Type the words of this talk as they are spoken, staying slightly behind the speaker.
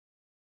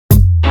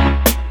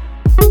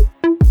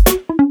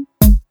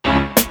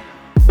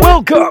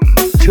Welcome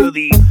to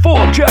the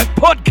Four Jack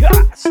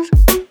Podcast.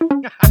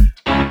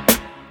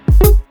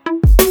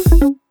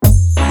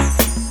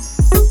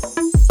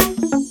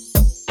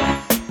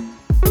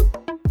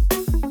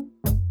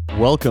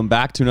 Welcome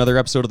back to another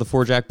episode of the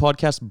Four Jack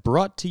Podcast,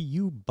 brought to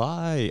you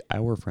by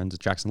our friends at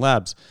Jackson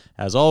Labs.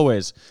 As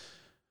always,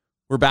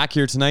 we're back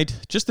here tonight,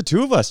 just the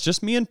two of us,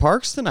 just me and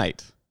Parks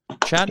tonight,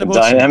 chatting about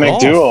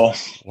dynamic some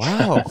golf. duo.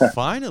 Wow,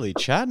 finally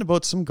chatting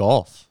about some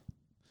golf.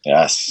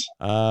 Yes.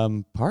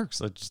 Parks,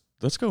 let's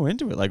go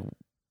into it.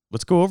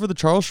 Let's go over the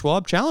Charles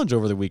Schwab Challenge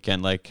over the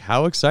weekend.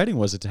 How exciting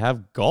was it to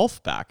have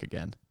golf back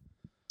again?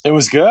 It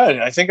was good.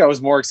 I think I was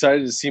more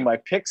excited to see my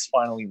picks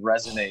finally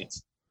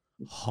resonate.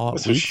 Hot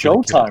It was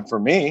showtime for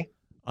me.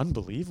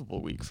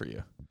 Unbelievable week for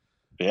you.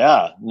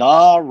 Yeah.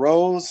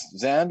 Rose,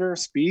 Xander,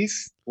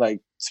 Spieth.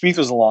 Spieth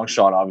was a long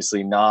shot,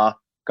 obviously.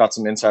 Got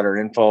some insider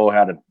info,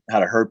 had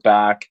a hurt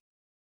back.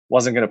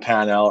 Wasn't going to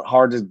pan out.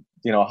 Hard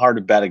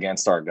to bet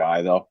against our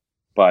guy, though.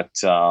 But,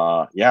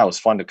 it was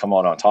fun to come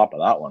out on top of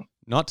that one.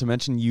 Not to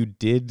mention, you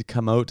did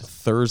come out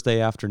Thursday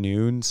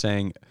afternoon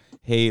saying,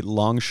 hey,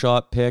 long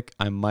shot pick,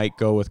 I might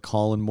go with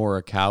Colin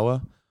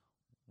Morikawa.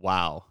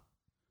 Wow.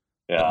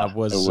 Yeah, it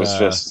was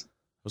heartbreaking.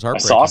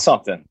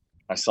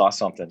 I saw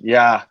something.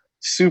 Yeah,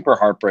 super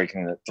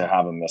heartbreaking to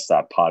have him miss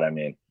that putt. I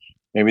mean,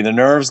 maybe the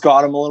nerves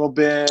got him a little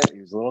bit.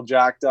 He was a little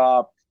jacked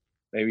up.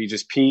 Maybe he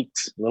just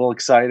peaked, a little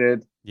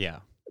excited. Yeah.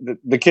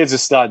 The kid's a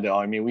stud, though.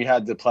 I mean, we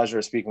had the pleasure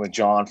of speaking with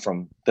John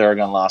from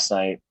Theragon last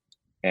night,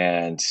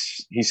 and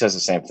he says the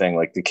same thing.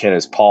 The kid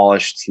is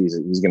polished. He's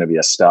going to be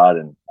a stud,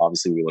 and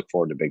obviously we look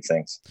forward to big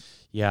things.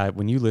 Yeah,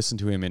 when you listen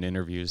to him in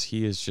interviews,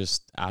 he is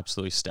just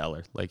absolutely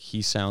stellar.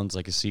 He sounds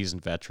like a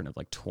seasoned veteran of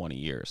 20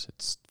 years.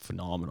 It's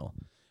phenomenal.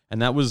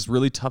 And that was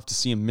really tough to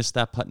see him miss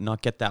that putt and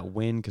not get that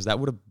win, because that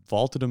would have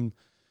vaulted him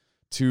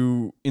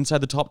to inside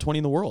the top 20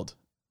 in the world.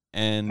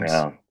 And,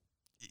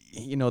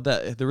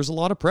 that there was a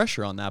lot of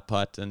pressure on that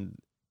putt, and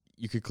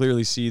you could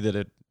clearly see that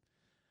it,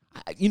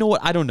 you know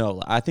what, I don't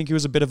know. I think it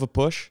was a bit of a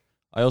push.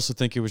 I also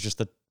think it was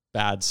just a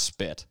bad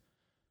spit.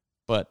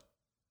 But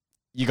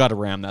you got to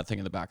ram that thing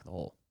in the back of the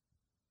hole.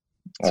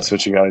 That's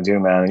what you got to do,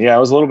 man. Yeah, it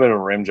was a little bit of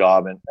a rim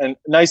job, and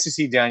nice to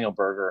see Daniel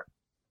Berger.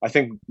 I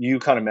think you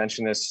kind of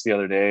mentioned this the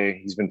other day.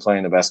 He's been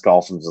playing the best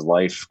golf of his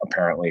life,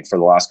 apparently, for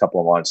the last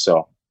couple of months.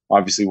 So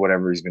obviously,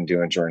 whatever he's been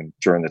doing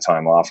during the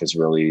time off has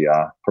really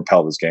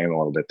propelled his game a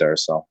little bit there.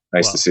 So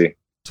nice to see.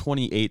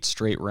 28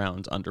 straight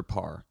rounds under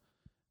par,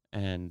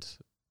 and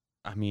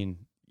I mean,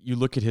 you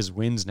look at his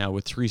wins now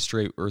with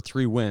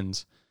three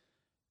wins,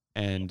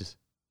 and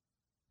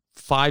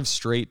 5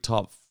 straight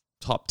top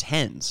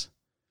tens.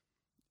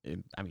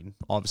 I mean,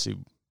 obviously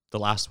the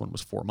last one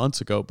was 4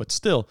 months ago, but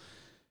still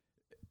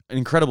an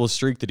incredible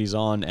streak that he's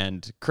on,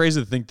 and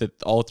crazy to think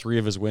that all 3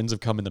 of his wins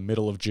have come in the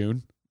middle of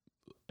June.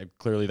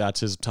 Clearly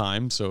that's his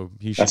time, so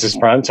that's his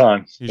prime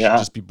time. He should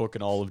just be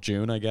booking all of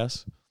June, I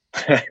guess.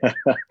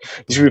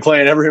 He should be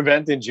playing every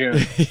event in June.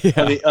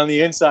 Yeah. on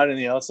the inside and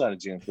the outside of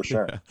June, for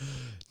sure. Yeah.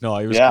 No,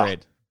 he was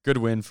great. Good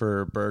win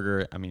for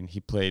Berger. I mean, he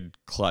played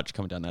clutch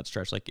coming down that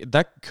stretch.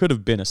 That could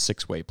have been a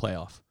 6-way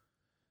playoff.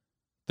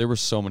 There were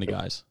so many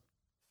guys.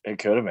 It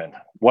could have been.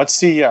 What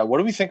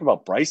do we think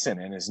about Bryson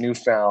and his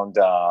newfound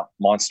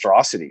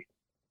monstrosity?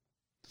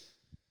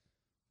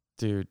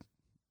 Dude,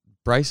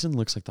 Bryson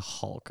looks like the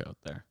Hulk out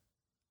there.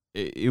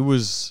 It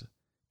was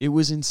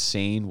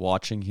insane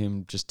watching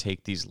him just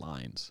take these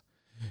lines.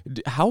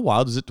 How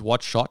wild is it to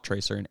watch Shot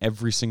Tracer and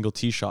every single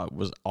tee shot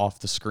was off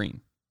the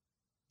screen?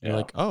 You're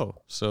like, oh,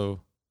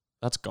 so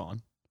that's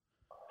gone.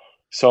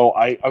 So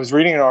I was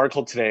reading an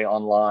article today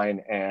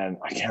online, and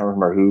I can't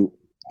remember who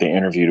they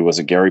interviewed. Was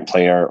it Gary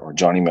Player or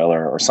Johnny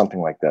Miller or something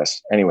like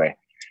this? Anyway,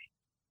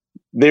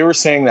 they were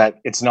saying that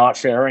it's not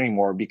fair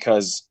anymore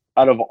because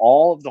out of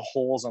all of the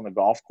holes on the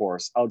golf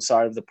course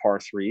outside of the par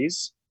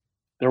 3s,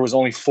 there was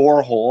only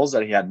 4 holes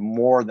that he had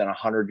more than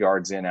 100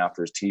 yards in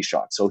after his tee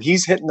shot. So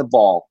he's hitting the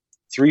ball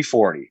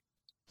 340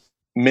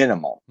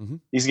 minimal. Mm-hmm.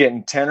 He's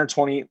getting 10 or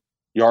 20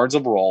 yards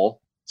of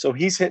roll. So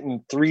he's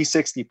hitting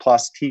 360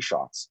 plus tee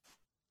shots.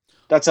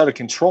 That's out of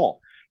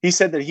control. He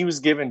said that he was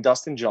giving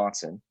Dustin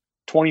Johnson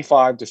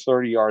 25 to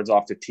 30 yards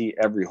off the tee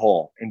every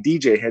hole, and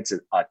DJ hits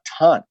it a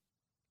ton.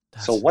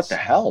 So what the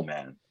hell,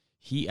 man?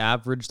 He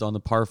averaged on the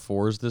par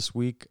 4s this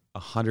week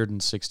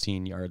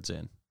 116 yards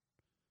in.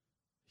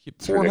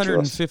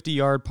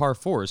 450-yard par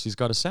 4s. He's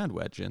got a sand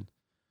wedge in.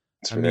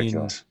 It's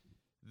ridiculous.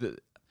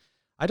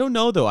 I don't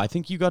know, though. I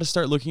think you got to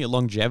start looking at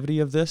longevity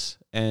of this,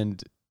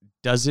 and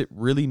does it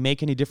really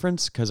make any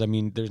difference? Because, I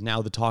mean, there's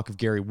now the talk of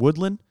Gary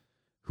Woodland,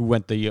 who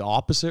went the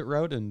opposite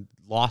route and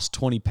lost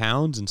 20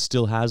 pounds and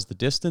still has the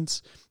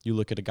distance. You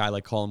look at a guy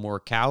like Colin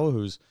Morikawa,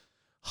 who's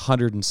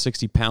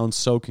 160 pounds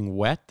soaking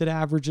wet that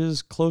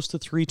averages close to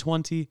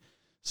 320.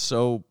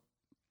 So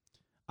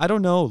I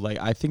don't know.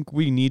 I think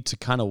we need to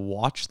kind of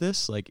watch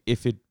this.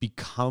 If it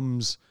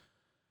becomes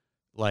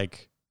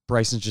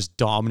Bryson's just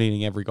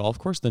dominating every golf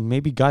course, then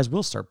maybe guys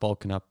will start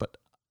bulking up. But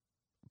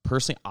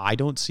personally, I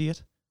don't see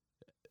it.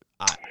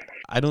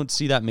 I don't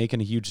see that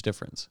making a huge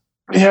difference.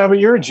 Yeah, but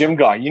you're a gym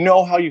guy. You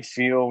know how you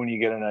feel when you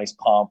get a nice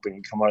pump and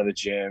you come out of the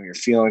gym. You're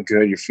feeling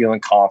good. You're feeling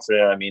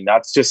confident. I mean,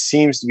 that just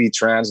seems to be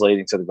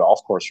translating to the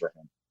golf course for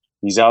him.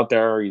 He's out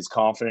there. He's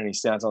confident. He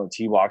stands on the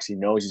tee box. He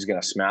knows he's going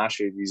to smash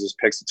it. He just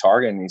picks the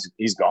target and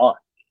he's gone.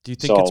 Do you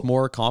think it's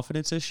more a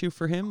confidence issue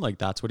for him? Like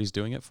that's what he's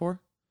doing it for?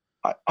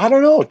 I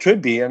don't know. It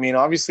could be. I mean,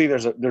 obviously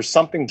there's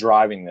something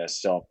driving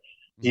this. So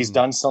he's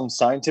done some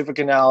scientific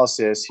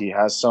analysis. He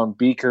has some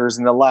beakers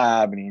in the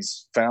lab and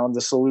he's found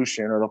the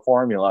solution or the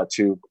formula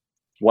to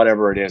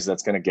whatever it is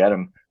that's going to get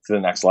him to the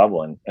next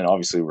level. And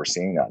obviously we're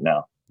seeing that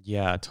now.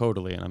 Yeah,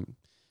 totally. And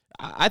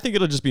I think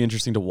it'll just be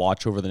interesting to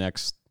watch over the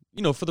next,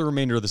 for the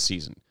remainder of the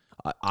season.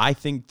 I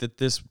think that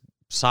this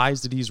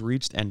size that he's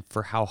reached and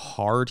for how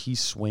hard he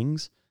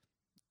swings,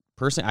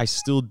 personally, I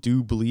still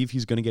do believe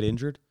he's going to get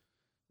injured.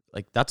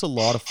 Like that's a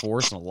lot of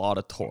force and a lot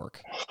of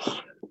torque.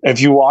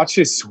 If you watch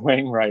his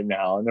swing right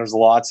now, and there's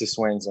lots of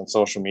swings on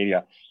social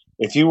media,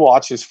 if you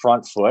watch his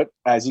front foot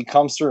as he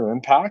comes through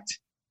impact,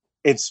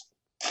 it's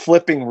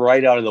flipping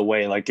right out of the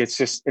way. Like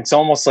it's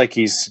almost like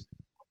he's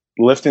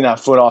lifting that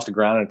foot off the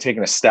ground and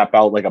taking a step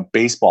out like a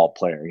baseball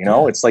player,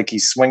 Yeah. It's like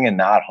he's swinging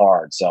that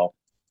hard. So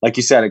like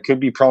you said, it could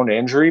be prone to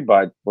injury,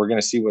 but we're going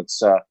to see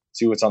what's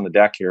on the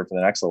deck here for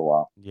the next little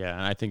while. Yeah.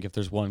 And I think if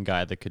there's one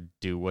guy that could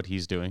do what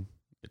he's doing,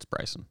 it's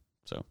Bryson.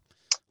 So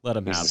let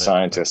him have it. He's a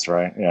scientist,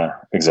 right? Yeah,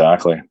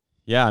 exactly.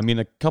 Yeah. I mean,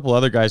 a couple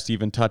other guys to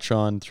even touch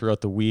on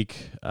throughout the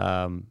week.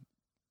 I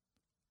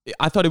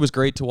thought it was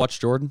great to watch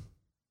Jordan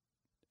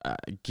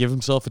give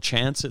himself a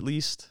chance, at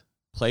least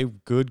play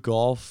good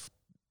golf.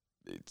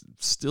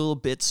 It's still a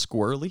bit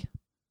squirrely,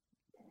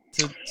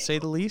 to say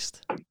the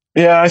least.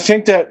 Yeah, I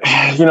think that,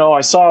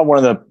 I saw one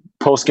of the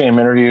post-game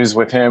interviews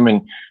with him,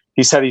 and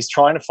he said he's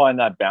trying to find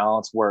that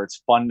balance where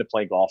it's fun to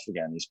play golf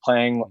again. He's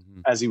playing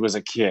as he was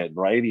a kid,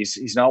 right?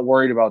 He's not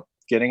worried about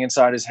getting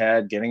inside his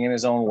head, getting in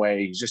his own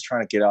way. He's just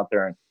trying to get out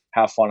there and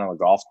have fun on the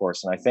golf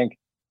course. And I think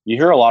you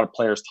hear a lot of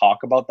players talk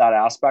about that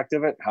aspect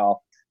of it,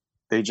 how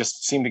they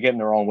just seem to get in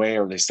their own way,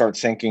 or they start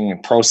thinking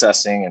and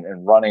processing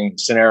and running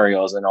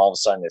scenarios, and all of a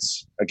sudden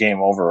it's a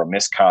game over, a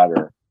miscut,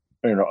 or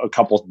a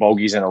couple of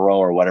bogeys in a row,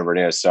 or whatever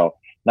it is. So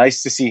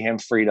nice to see him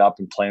freed up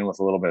and playing with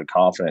a little bit of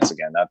confidence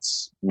again.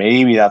 That's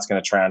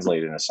going to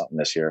translate into something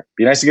this year.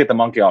 Be nice to get the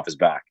monkey off his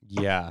back.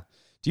 Yeah.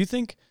 Do you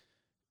think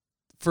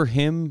for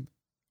him,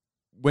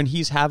 when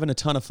he's having a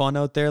ton of fun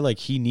out there, like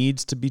he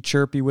needs to be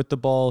chirpy with the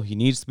ball, he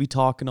needs to be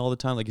talking all the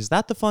time? Like, is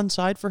that the fun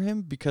side for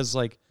him? Because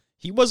like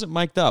he wasn't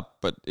mic'd up,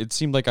 but it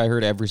seemed like I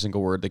heard every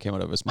single word that came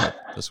out of his mouth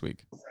this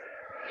week.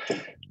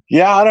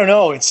 Yeah, I don't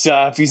know. It's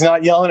if he's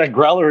not yelling at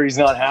Greller, he's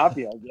not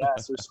happy, I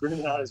guess, or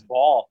screaming out his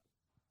ball.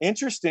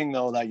 Interesting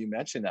though that you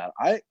mentioned that.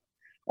 A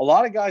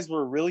lot of guys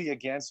were really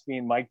against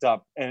being mic'd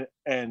up, and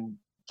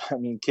I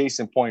mean, case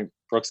in point,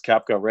 Brooks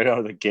Koepka right out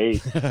of the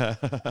gate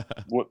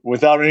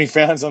without any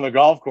fans on the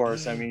golf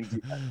course. I mean,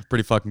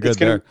 pretty fucking good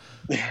there.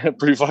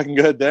 Pretty fucking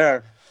good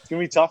there. It's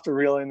gonna be tough to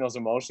reel in those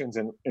emotions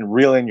and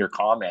reel in your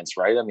comments,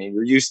 right? I mean,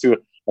 you're used to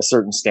a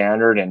certain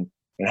standard, and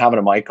having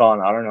a mic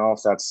on. I don't know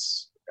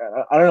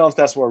if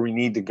that's where we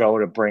need to go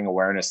to bring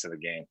awareness to the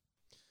game.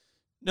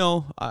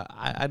 No,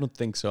 I don't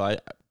think so.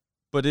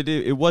 But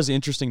it was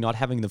interesting not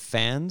having the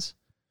fans,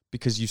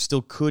 because you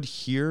still could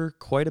hear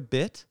quite a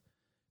bit.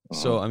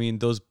 So, I mean,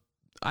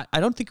 I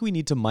don't think we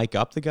need to mic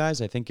up the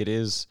guys. I think it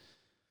is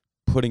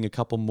putting a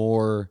couple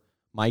more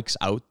mics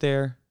out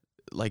there,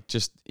 like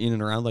just in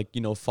and around. Like,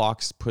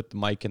 Fox put the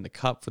mic in the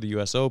cup for the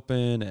US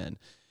Open, and,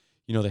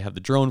 they have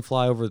the drone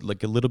fly over,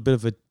 like a little bit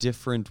of a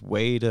different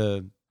way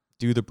to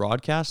do the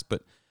broadcast.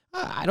 But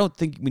I don't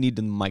think we need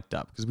them mic'd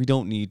up, because we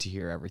don't need to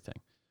hear everything.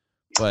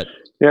 But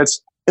yeah,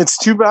 it's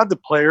too bad the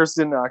players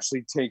didn't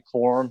actually take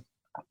form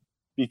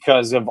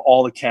because of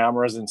all the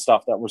cameras and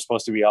stuff that were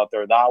supposed to be out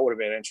there. That would have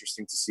been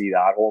interesting to see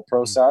that whole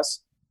process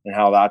and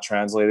how that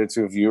translated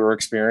to a viewer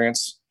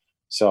experience.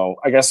 So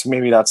I guess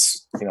maybe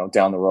that's,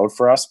 down the road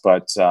for us.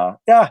 But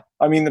yeah,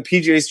 I mean, the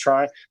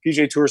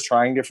PGA Tour is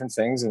trying different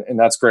things, and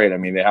that's great. I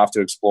mean, they have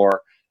to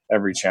explore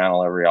every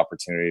channel, every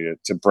opportunity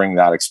to bring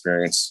that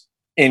experience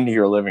into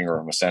your living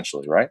room,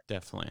 essentially, right?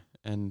 Definitely.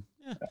 And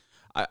yeah.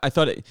 I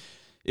thought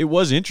it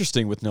was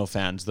interesting with no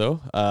fans,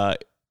 though.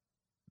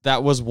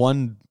 That was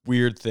one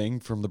weird thing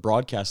from the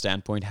broadcast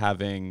standpoint,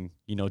 having,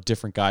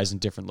 different guys in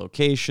different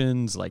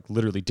locations, like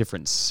literally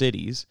different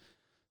cities.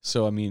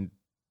 So, I mean,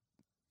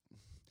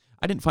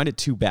 I didn't find it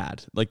too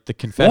bad. Like the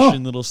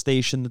confession little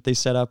station that they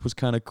set up was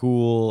kind of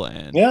cool.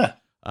 And yeah,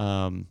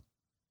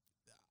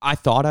 I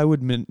thought I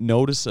would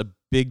notice a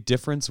big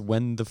difference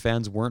when the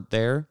fans weren't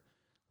there.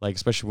 Like,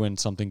 especially when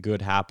something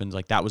good happens.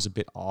 Like, that was a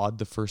bit odd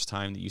the first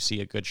time that you see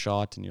a good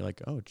shot and you're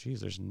like, oh,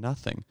 geez, there's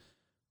nothing.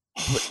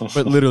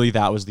 But literally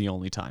that was the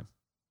only time.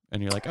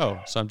 And you're like, oh,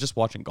 so I'm just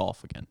watching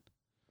golf again.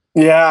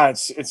 Yeah,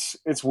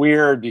 it's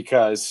weird,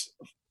 because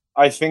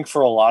I think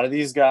for a lot of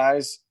these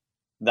guys,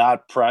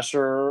 that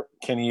pressure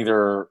can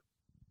either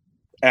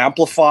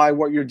amplify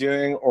what you're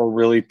doing or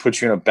really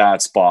put you in a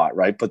bad spot,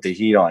 right? Put the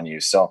heat on you.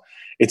 So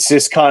it's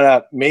just kind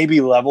of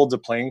maybe leveled the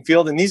playing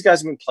field. And these guys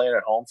have been playing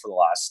at home for the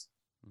last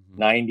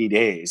 90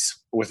 days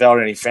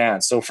without any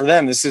fans. So for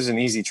them, this is an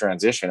easy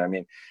transition. I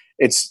mean,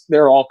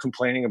 they're all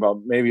complaining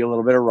about maybe a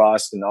little bit of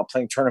rust and not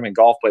playing tournament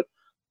golf, but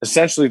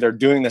essentially they're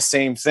doing the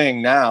same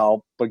thing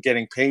now, but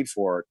getting paid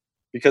for it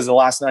because the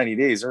last 90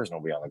 days, there's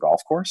nobody on the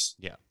golf course.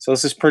 Yeah. So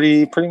this is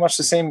pretty much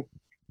the same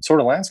sort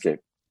of landscape.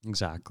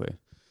 Exactly.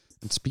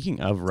 And speaking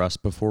of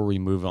rust, before we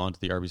move on to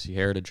the RBC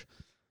Heritage,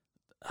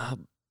 how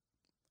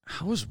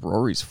was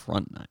Rory's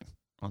front nine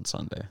on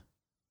Sunday?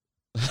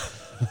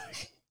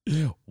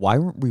 Why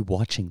weren't we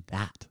watching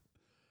that?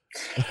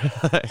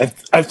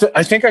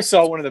 I think I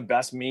saw one of the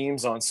best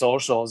memes on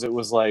socials. It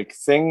was like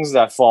things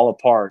that fall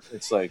apart.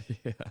 It's like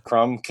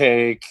crumb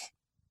cake,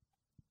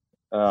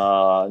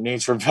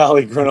 Nature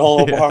Valley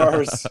granola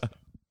bars,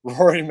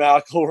 Rory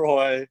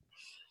McIlroy.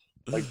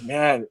 Like,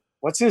 man,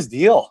 what's his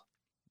deal?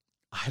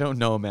 I don't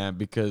know, man,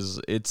 because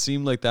it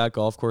seemed like that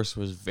golf course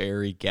was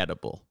very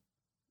gettable.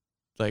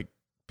 Like,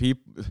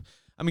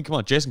 I mean, come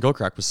on, Jason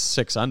Kokrak was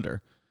 6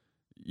 under.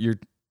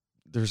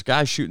 There's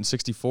guys shooting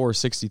 64,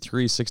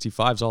 63,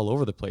 65s all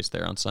over the place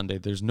there on Sunday.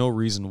 There's no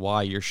reason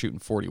why you're shooting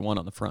 41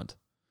 on the front.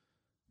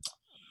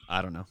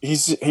 I don't know.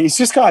 He's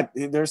just got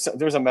there's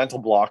a mental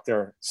block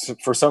there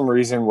for some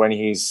reason when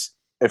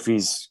if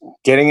he's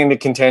getting into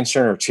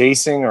contention or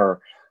chasing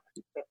or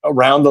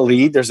around the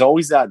lead, there's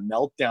always that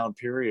meltdown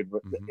period.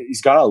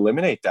 He's got to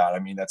eliminate that. I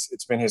mean,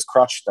 it's been his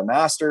crutch at the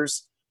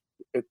Masters.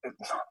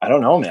 I don't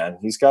know, man.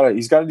 He's got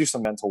to do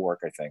some mental work,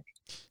 I think.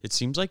 It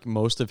seems like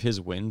most of his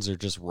wins are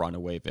just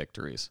runaway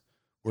victories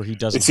where he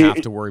doesn't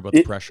have to worry about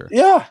the pressure.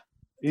 Yeah.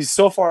 He's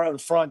so far out in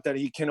front that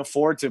he can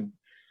afford to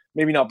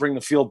maybe not bring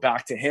the field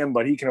back to him,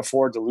 but he can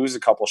afford to lose a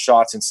couple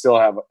shots and still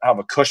have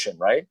a cushion,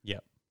 right? Yeah.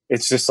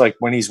 It's just like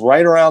when he's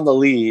right around the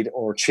lead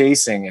or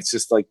chasing, it's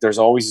just like there's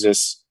always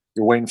this,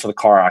 you're waiting for the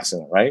car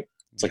accident, right?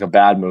 It's like a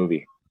bad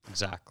movie.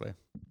 Exactly.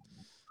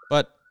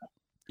 But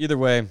either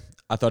way,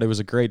 I thought it was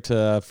a great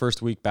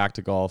first week back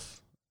to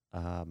golf.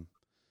 It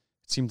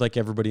seemed like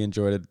everybody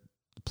enjoyed it.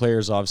 The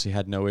players obviously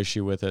had no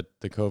issue with it.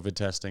 The COVID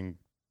testing,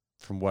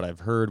 from what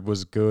I've heard,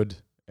 was good.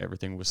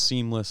 Everything was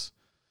seamless.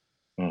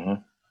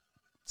 Mm-hmm.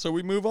 So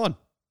we move on.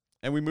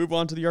 And we move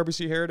on to the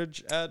RBC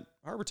Heritage at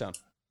Harbortown.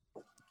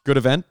 Good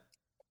event.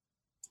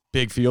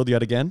 Big field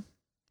yet again.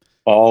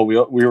 Oh,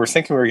 we were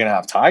thinking we were going to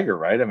have Tiger,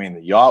 right? I mean,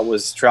 the yacht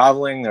was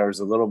traveling. There was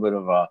a little bit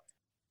of a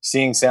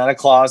seeing Santa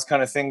Claus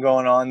kind of thing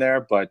going on there,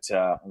 but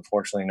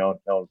unfortunately,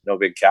 no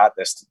big cat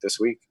this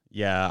week.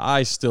 Yeah,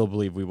 I still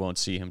believe we won't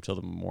see him till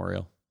the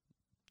Memorial.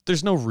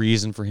 There's no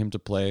reason for him to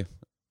play.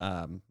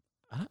 I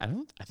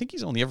think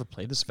he's only ever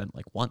played this event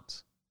like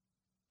once.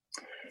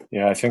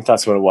 Yeah, I think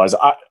that's what it was.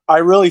 I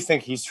really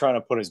think he's trying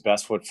to put his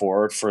best foot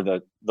forward for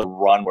the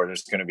run where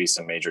there's going to be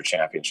some major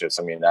championships.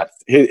 I mean, that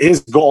his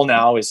goal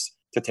now is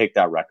to take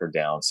that record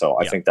down. So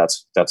I think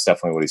that's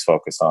definitely what he's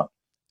focused on.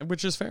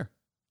 Which is fair.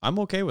 I'm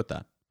okay with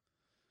that.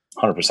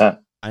 100%.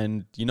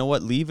 And you know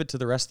what? Leave it to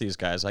the rest of these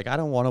guys. Like, I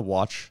don't want to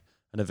watch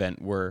an event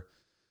where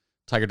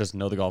Tiger doesn't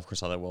know the golf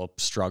course all that well,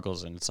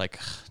 struggles, and it's like,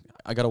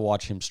 I got to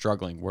watch him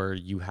struggling, where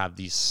you have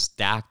these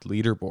stacked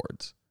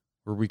leaderboards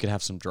where we could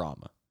have some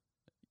drama.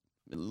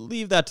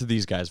 Leave that to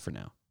these guys for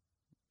now,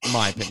 in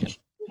my opinion.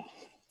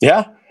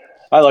 Yeah,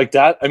 I like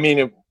that. I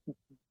mean,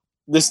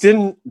 this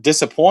didn't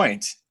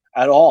disappoint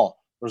at all.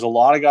 There's a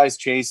lot of guys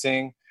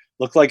chasing.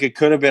 Looked like it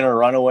could have been a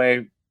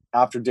runaway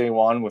after day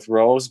one with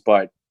Rose,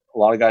 but a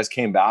lot of guys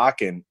came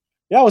back, and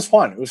yeah, it was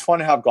fun. It was fun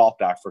to have golf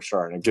back for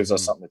sure, and it gives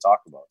us something to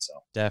talk about. So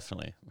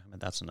definitely, I mean,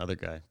 that's another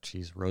guy.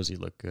 Jeez, Rosie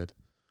looked good.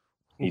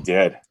 He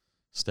did.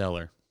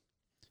 Stellar.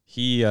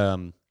 He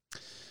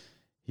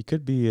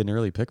could be an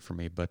early pick for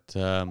me, but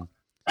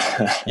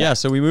yeah.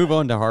 So we move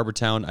on to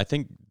Harbortown. I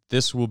think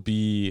this will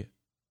be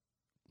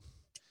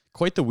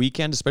quite the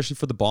weekend, especially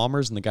for the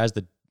Bombers and the guys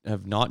that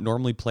have not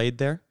normally played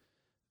there.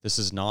 This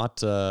is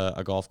not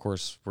a golf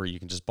course where you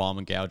can just bomb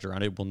and gouge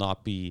around. It will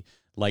not be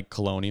like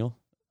Colonial.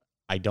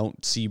 I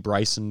don't see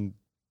Bryson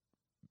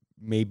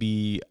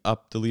maybe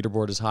up the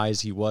leaderboard as high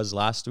as he was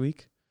last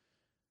week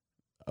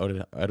out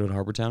at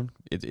Harbortown.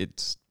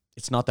 It's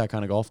not that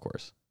kind of golf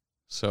course.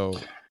 So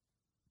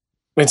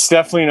it's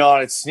definitely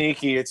not. It's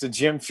sneaky. It's a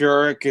Jim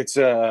Furyk. It's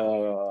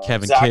a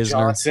Kevin Zach Kisner.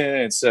 Johnson.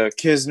 It's a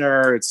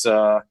Kisner. It's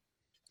a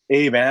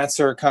Abe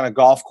Answer kind of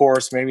golf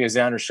course. Maybe a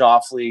Xander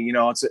Schauffele. You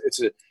know,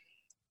 it's a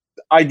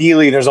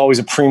ideally, there's always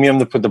a premium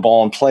to put the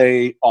ball in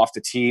play off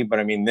the tee, but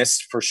I mean,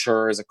 this for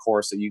sure is a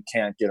course that you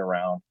can't get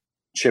around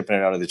chipping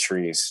it out of the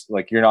trees.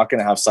 Like, you're not going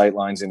to have sight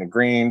lines in the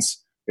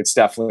greens. It's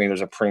definitely,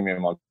 there's a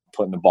premium on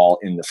putting the ball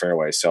in the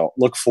fairway. So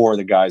look for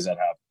the guys that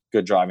have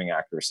good driving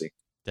accuracy.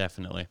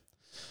 Definitely.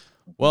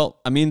 Well,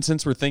 I mean,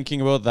 since we're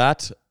thinking about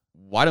that,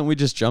 why don't we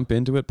just jump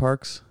into it,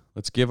 Parks?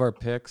 Let's give our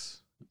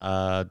picks.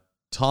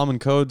 Tom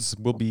and Codes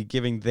will be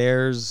giving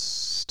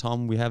theirs.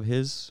 Tom, we have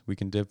his. We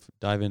can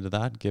dive into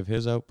that, give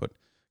his out, but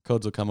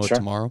Codes will come out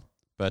tomorrow.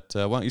 But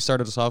why don't you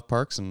start us off,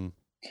 Parks, and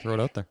throw it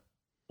out there?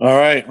 All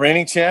right,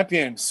 reigning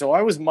champion. So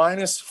I was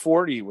minus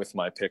 40 with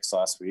my picks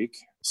last week.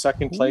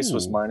 Second place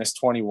was minus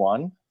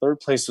 21. Third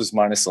place was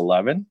minus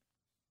 11.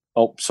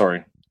 Oh,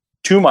 sorry.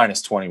 2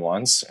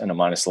 -21s and a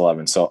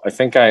 -11. So I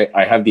think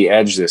I have the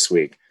edge this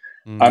week.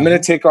 Mhm. I'm going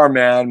to take our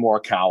man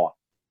Morikawa.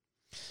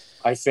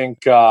 I think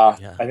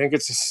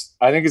it's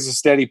a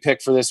steady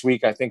pick for this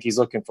week. I think he's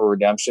looking for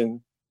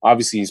redemption.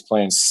 Obviously, he's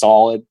playing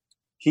solid.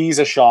 He's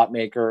a shot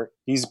maker.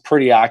 He's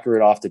pretty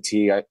accurate off the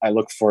tee. I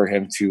look for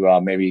him to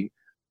maybe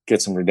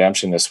get some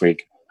redemption this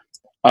week.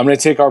 I'm going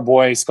to take our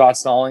boy Scott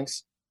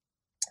Stallings.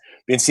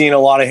 Been seeing a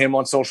lot of him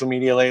on social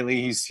media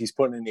lately. He's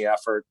putting in the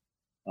effort.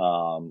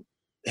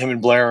 Him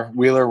and Blair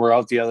Wheeler were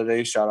out the other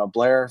day. Shout out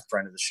Blair,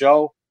 friend of the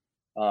show.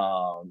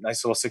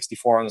 Nice little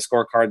 64 on the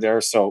scorecard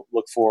there. So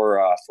look for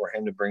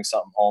him to bring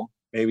something home.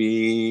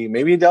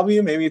 Maybe a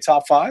W, maybe a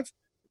top 5.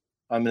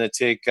 I'm going to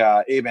take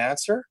Abe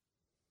Answer,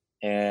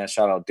 and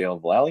shout out Dale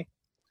Valley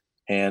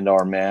and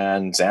our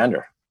man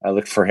Xander. I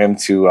look for him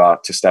to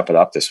step it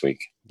up this week.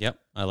 Yep,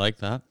 I like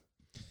that.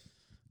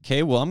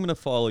 Okay, well, I'm going to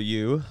follow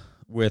you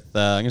with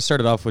I'm going to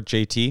start it off with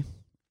JT.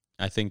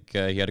 I think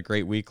he had a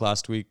great week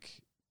last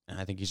week, and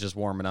I think he's just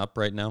warming up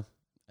right now.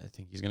 I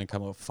think he's going to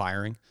come out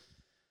firing.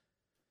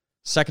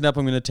 Second up,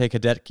 I'm going to take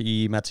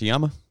Hideki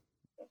Matsuyama.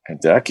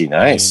 Hideki,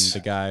 nice. I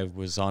mean, the guy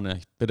was on a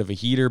bit of a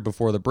heater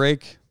before the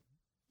break.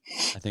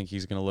 I think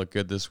he's going to look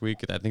good this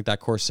week. I think that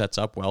course sets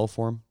up well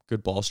for him.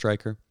 Good ball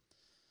striker.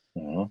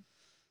 Mm-hmm.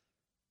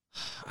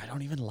 I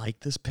don't even like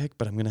this pick,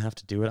 but I'm going to have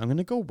to do it. I'm going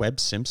to go Webb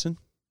Simpson.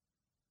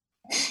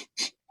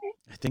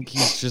 I think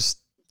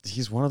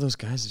he's one of those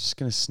guys that's just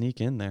going to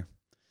sneak in there.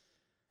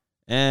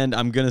 And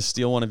I'm going to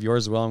steal one of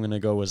yours as well. I'm going to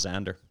go with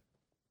Xander.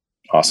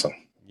 Awesome.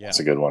 Yeah. That's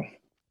a good one.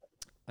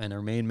 And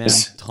our main man,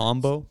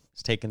 Tombo,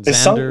 is taking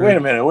Xander. Wait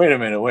a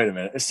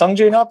minute. Is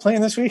Sungjae not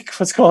playing this week?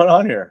 What's going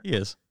on here? He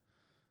is.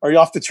 Are you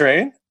off the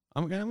train?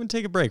 I'm going to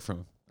take a break from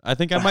him. I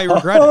think I might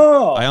regret it.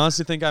 I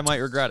honestly think I might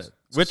regret it.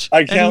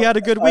 And he had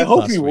a good week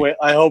last week.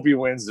 I hope he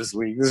wins this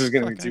week. This is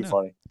going to be too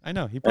funny. I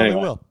know. He probably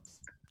will.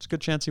 There's a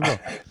good chance he will.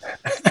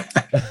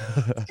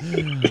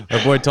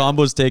 Our boy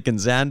Tombo's taking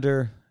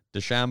Xander,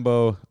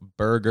 DeChambeau,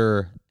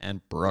 Berger,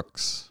 and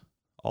Brooks.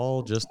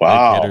 All just big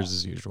hitters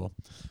as usual.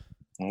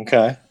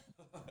 Okay.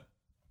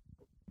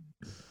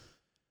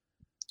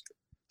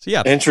 So,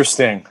 yeah.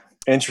 Interesting.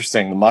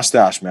 The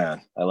mustache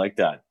man. I like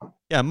that.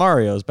 Yeah,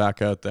 Mario's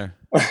back out there.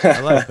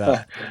 I like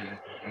that.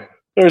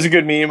 There's a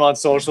good meme on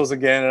socials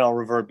again, and I'll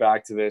revert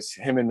back to this.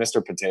 Him and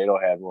Mr. Potato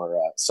Head were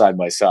side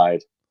by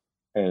side.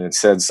 And it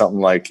said something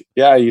like,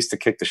 yeah, I used to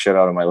kick the shit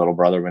out of my little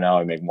brother, but now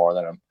I make more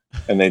than him.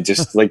 And they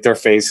just, like, their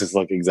faces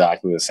look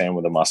exactly the same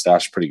with a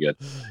mustache. Pretty good.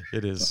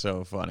 It is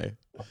so funny.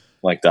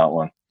 Like that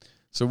one.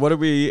 So what are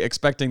we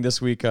expecting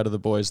this week out of the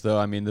boys, though?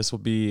 I mean, this will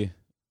be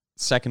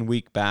second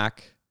week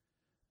back.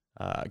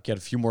 Get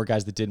a few more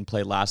guys that didn't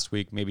play last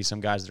week. Maybe some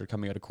guys that are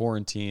coming out of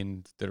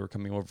quarantine that are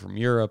coming over from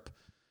Europe.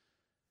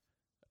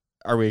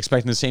 Are we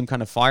expecting the same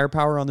kind of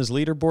firepower on this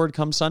leaderboard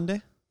come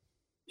Sunday?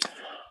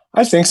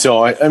 I think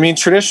so. I mean,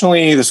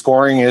 traditionally, the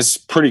scoring is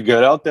pretty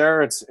good out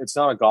there. It's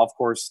not a golf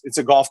course. It's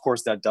a golf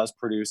course that does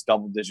produce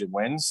double-digit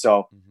wins.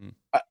 So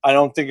I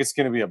don't think it's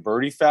going to be a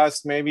birdie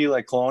fest, maybe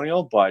like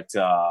Colonial, but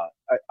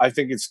I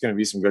think it's going to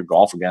be some good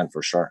golf again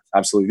for sure.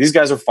 Absolutely. These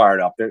guys are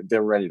fired up.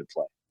 They're ready to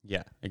play.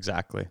 Yeah,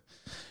 exactly.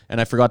 And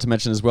I forgot to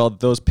mention as well,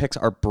 those picks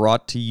are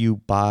brought to you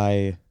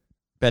by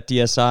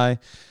BetDSI.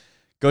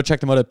 Go check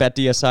them out at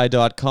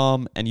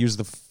betdsi.com and use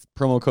the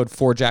promo code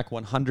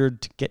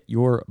 4Jack100 to get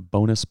your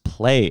bonus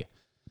play.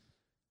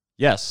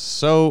 Yes,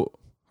 so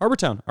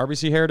Harbortown,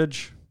 RBC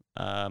Heritage.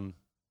 I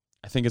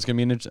think it's going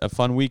to be a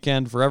fun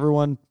weekend for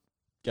everyone.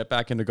 Get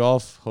back into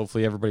golf.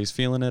 Hopefully everybody's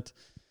feeling it.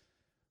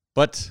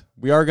 But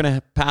we are going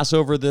to pass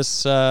over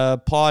this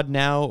pod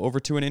now over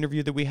to an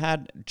interview that we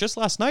had just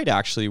last night,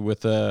 actually,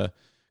 with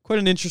quite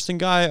an interesting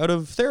guy out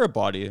of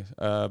Therabody,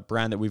 a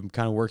brand that we've been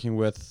kind of working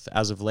with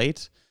as of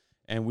late.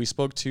 And we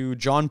spoke to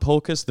John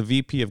Polkis, the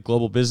VP of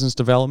Global Business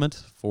Development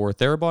for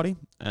Therabody.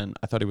 And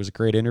I thought it was a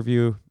great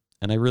interview.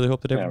 And I really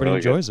hope that everybody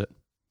enjoys it.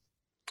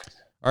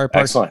 All right,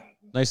 Parks. Excellent.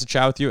 Nice to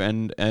chat with you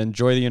and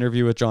enjoy the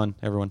interview with John,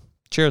 everyone.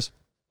 Cheers.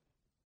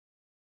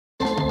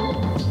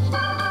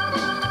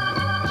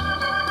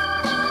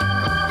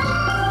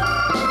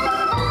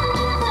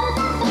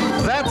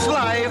 That's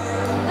life.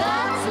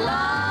 That's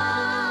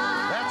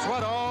life. That's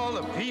what all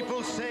the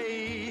people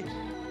say.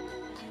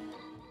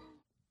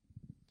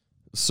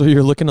 So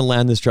you're looking to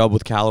land this job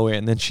with Callaway,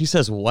 and then she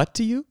says what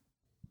to you?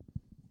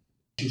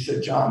 She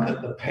said, John,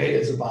 the pay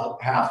is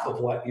about half of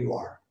what you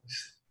are.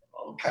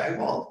 Okay,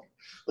 well,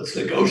 let's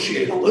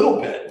negotiate a little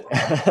bit.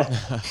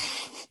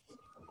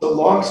 So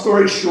long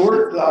story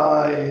short,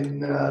 in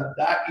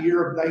that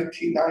year of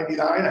 1999,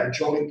 I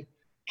joined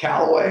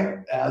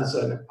Callaway as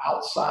an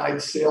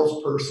outside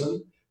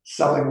salesperson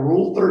selling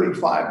Rule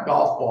 35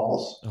 golf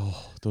balls.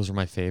 Oh, those are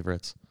my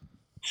favorites.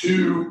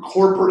 To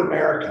corporate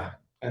America.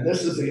 And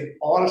this is the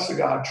honest to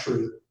God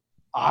truth.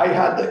 I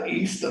had the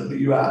east of the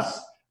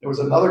U.S. There was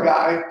another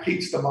guy,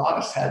 Pete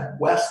Stamatis, had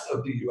west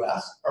of the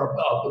U.S. or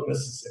of the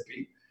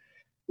Mississippi.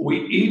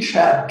 We each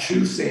had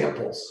 2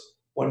 samples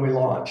when we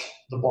launched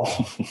the ball.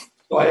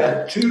 So I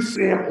had 2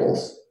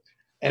 samples,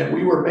 and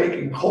we were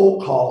making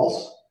cold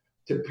calls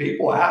to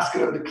people,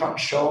 asking them to come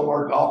show them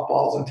our golf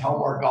balls and tell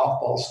them our golf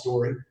ball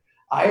story.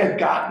 I had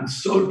gotten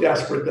so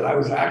desperate that I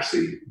was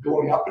actually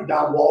going up and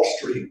down Wall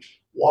Street,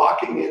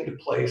 walking into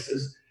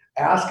places,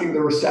 asking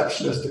the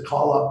receptionist to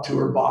call up to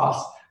her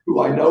boss,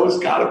 who I know has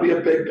got to be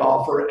a big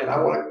golfer, and I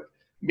want to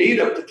meet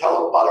him to tell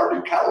him about our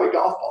new Callaway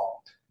golf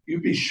ball.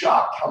 You'd be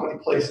shocked how many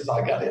places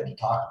I got in to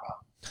talk about.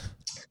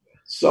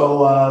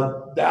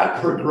 So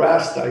that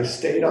progressed. I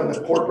stayed on the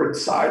corporate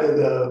side of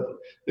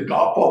the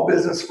golf ball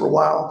business for a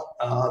while.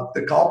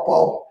 The golf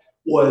ball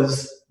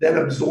was then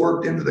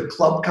absorbed into the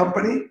club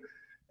company,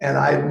 and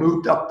I had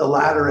moved up the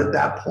ladder at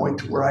that point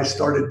to where I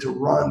started to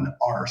run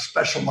our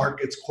special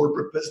markets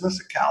corporate business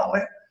at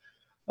Callaway.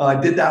 I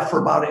did that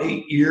for about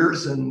 8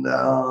 years, and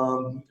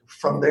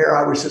from there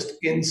I was just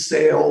in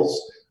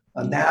sales,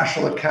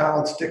 national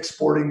accounts, Dick's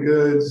Sporting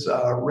Goods,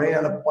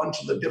 ran a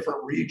bunch of the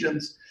different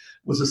regions,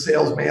 was a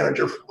sales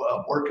manager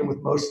working with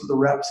most of the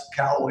reps at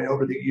Callaway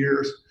over the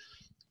years.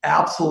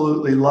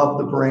 Absolutely love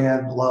the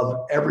brand,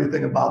 love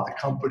everything about the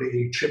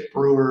company. Chip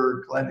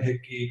Brewer, Glenn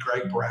Hickey,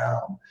 Greg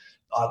Brown,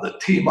 the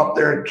team up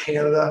there in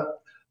Canada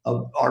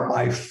are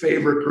my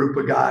favorite group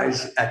of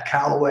guys at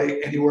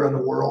Callaway anywhere in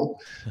the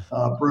world.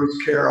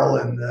 Bruce Carroll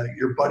and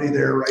your buddy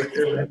there, right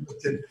there,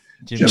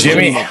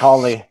 Jimmy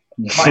Hawley.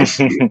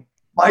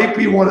 Might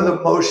be one of the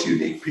most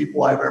unique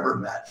people I've ever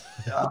met.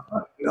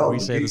 We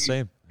say the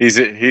same. He's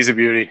a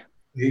beauty.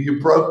 You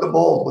broke the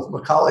mold with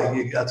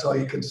McCully. That's all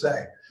you can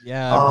say.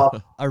 Yeah,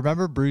 I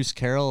remember Bruce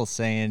Carroll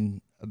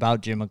saying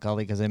about Jim McCully,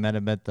 because I met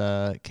him at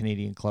the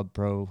Canadian Club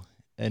Pro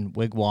in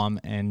Wigwam,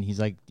 and he's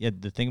like, yeah,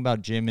 the thing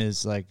about Jim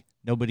is like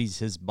nobody's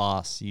his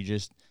boss.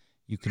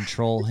 You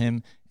control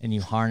him and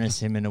you harness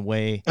him in a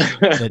way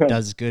that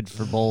does good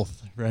for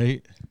both,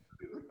 right?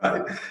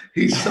 Right.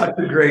 He's such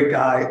a great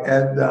guy.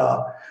 And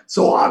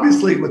so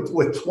obviously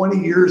with 20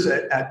 years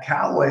at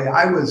Callaway,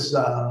 I was,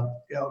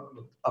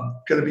 I'm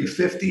going to be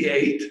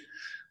 58.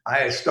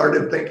 I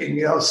started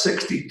thinking,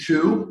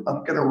 62,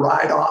 I'm going to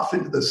ride off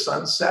into the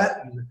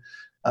sunset. And,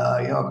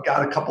 I've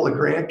got a couple of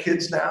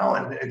grandkids now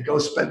and go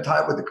spend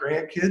time with the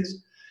grandkids.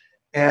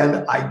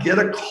 And I get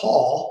a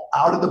call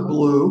out of the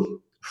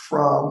blue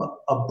from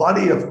a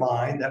buddy of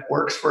mine that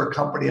works for a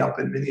company up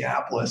in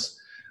Minneapolis.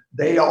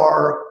 They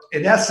are,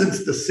 in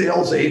essence, the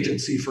sales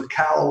agency for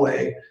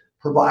Callaway,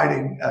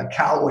 providing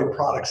Callaway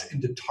products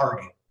into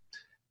Target.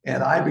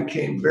 And I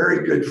became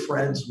very good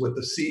friends with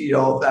the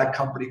CEO of that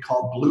company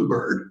called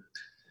Bluebird.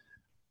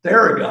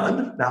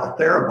 Theragun, now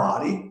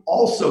Therabody,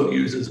 also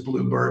uses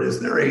Bluebird as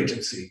their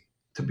agency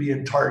to be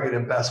in Target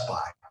and Best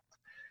Buy.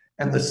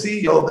 And the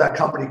CEO of that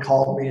company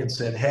called me and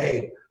said,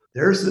 hey,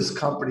 there's this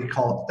company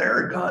called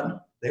Theragun.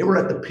 They were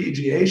at the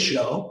PGA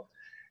show,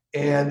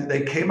 and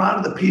they came out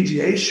of the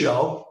PGA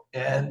show,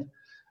 and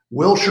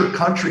Wilshire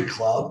Country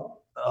Club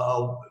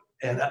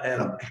and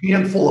a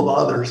handful of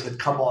others had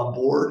come on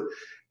board.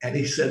 And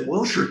he said,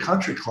 Wilshire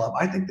Country Club,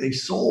 I think they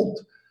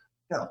sold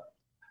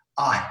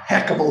a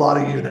heck of a lot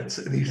of units.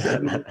 And he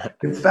said,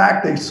 in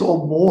fact, they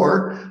sold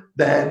more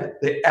than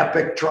the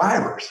Epic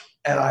drivers.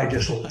 And I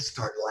just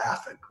started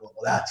laughing. Well,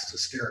 that's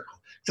hysterical.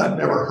 Because I've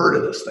never heard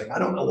of this thing. I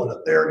don't know what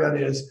a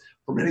Theragun is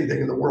from anything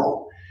in the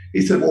world.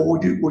 He said, well,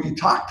 will you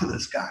talk to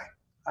this guy?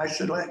 I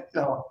said,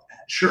 well,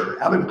 sure,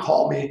 have him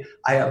call me.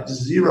 I have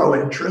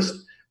zero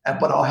interest,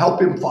 but I'll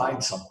help him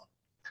find someone.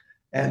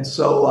 And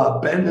so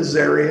Ben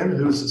Nazarian,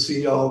 who's the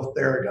CEO of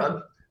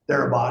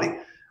Therabody,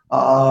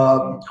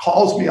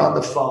 calls me on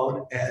the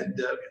phone, and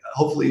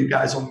hopefully you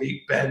guys will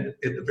meet Ben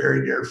in the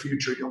very near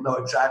future. You'll know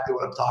exactly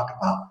what I'm talking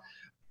about.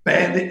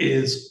 Ben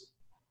is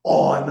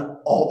on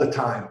all the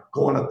time,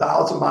 going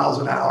 1,000 miles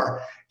an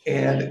hour,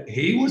 and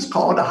he was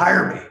calling to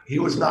hire me. He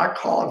was not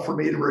calling for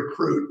me to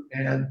recruit,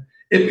 and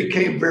it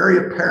became very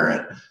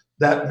apparent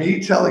that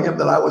me telling him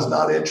that I was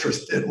not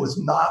interested was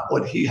not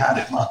what he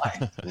had in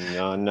mind.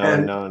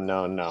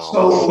 No.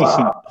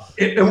 So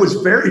it was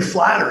very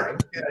flattering.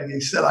 And he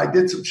said, I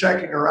did some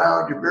checking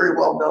around. You're very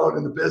well known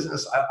in the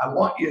business. I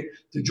want you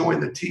to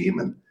join the team.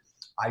 And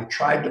I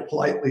tried to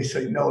politely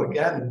say no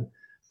again. And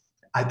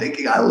I think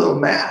he got a little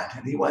mad.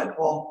 And he went,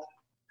 well,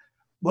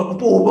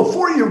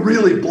 before you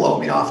really blow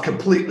me off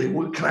completely,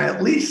 can I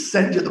at least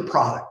send you the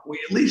product? Will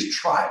you at least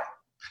try it?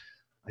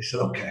 I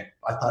said, okay.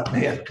 I thought,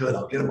 man, good.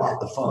 I'll get him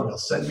off the phone. He'll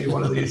send me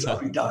one of these. I'll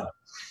be done.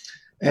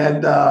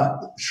 And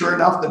sure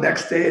enough, the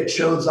next day it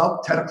shows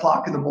up, 10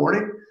 o'clock in the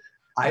morning.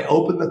 I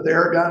opened the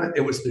Theragun.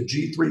 It was the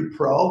G3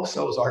 Pro.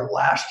 So it was our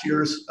last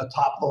year's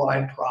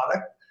top-of-the-line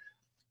product.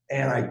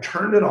 And I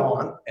turned it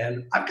on.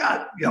 And I've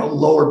got,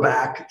 lower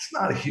back. It's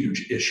not a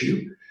huge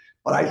issue.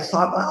 But I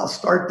thought, well, I'll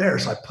start there.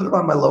 So I put it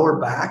on my lower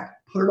back,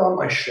 put it on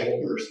my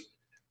shoulders,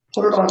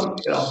 put it on,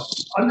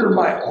 under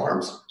my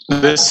arms.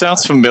 This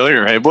sounds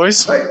familiar, hey,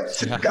 boys? Right.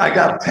 I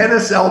got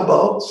tennis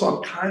elbow, so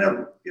I'm kind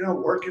of,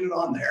 working it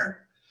on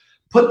there.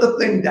 Put the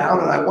thing down,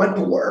 and I went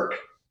to work.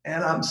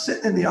 And I'm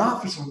sitting in the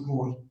office, and I'm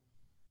going,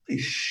 holy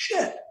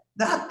shit,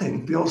 that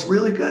thing feels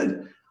really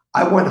good.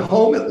 I went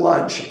home at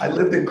lunch. I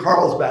lived in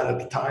Carlsbad at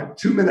the time,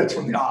 2 minutes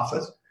from the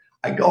office.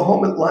 I go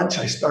home at lunch.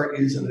 I start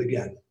using it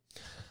again.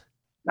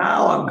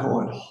 Now I'm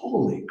going,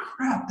 holy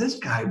crap, this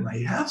guy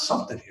might have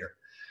something here.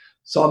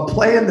 So I'm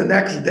playing the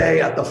next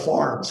day at the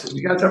Farms. Have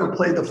you guys ever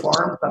played the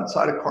Farms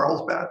outside of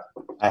Carlsbad?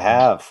 I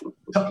have.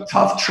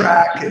 Tough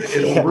track.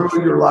 It'll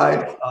ruin your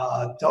life.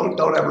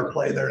 Don't ever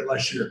play there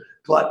unless you're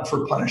glutton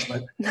for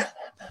punishment.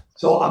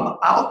 So I'm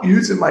out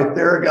using my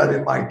Theragun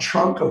in my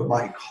trunk of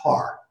my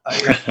car.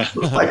 I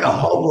look like a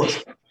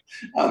homeless.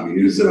 I'm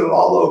using it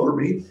all over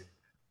me.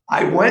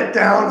 I went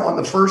down on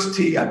the first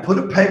tee. I put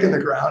a peg in the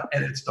ground,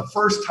 and it's the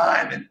first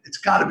time, and it's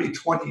got to be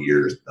 20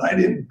 years, that I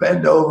didn't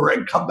bend over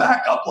and come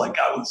back up like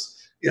I was,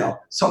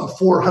 some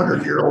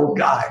 400-year-old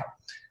guy.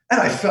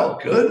 And I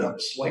felt good. I'm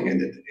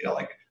swinging.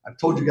 Like I've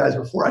told you guys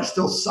before, I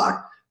still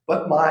suck,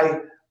 but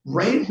my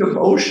range of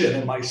motion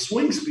and my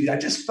swing speed, I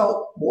just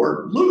felt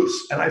more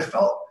loose, and I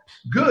felt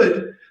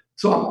good.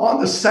 So I'm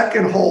on the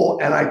second hole,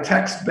 and I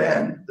text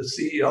Ben, the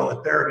CEO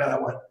at Theragun. I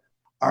went,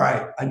 all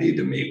right, I need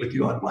to meet with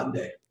you on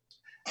Monday.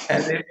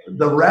 And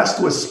the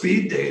rest was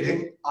speed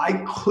dating. I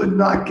could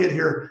not get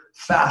here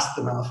fast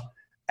enough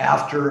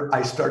after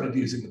I started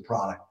using the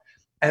product.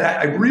 And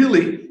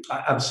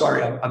I'm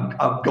sorry,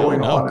 I'm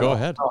going on. No, go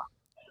ahead.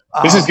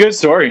 This is a good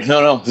story.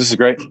 No, this is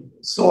great.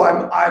 So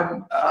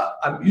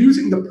I'm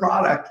using the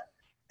product,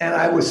 and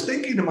I was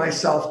thinking to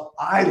myself,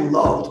 I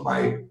loved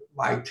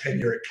my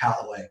tenure at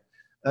Callaway.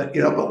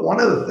 But one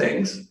of the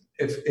things,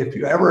 if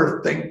you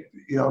ever think,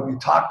 you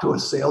talk to a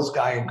sales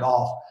guy in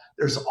golf,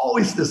 there's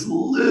always this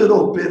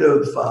little bit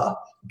of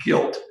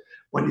guilt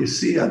when you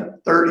see a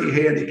 30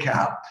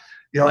 handicap,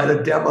 at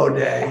a demo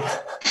day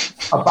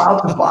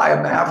about to buy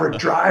a Maverick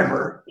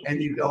driver,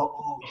 and you go,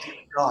 oh, dear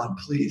God,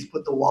 please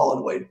put the wallet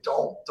away.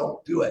 Don't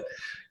do it.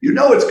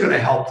 It's going to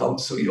help them.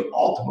 So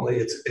ultimately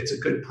it's a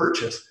good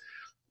purchase.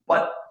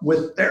 But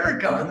with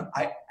Theragun,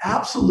 I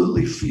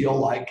absolutely feel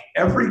like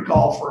every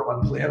golfer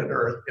on planet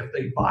Earth, if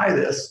they buy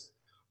this,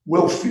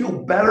 will feel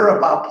better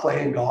about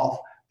playing golf.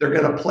 They're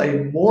going to play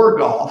more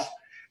golf.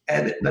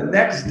 And the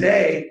next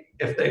day,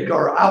 if they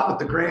go out with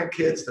the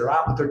grandkids, they're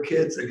out with their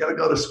kids, they got to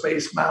go to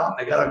Space Mountain,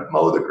 they got to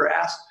mow the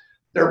grass,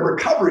 their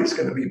recovery is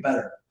going to be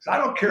better. So I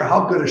don't care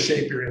how good a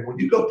shape you're in. When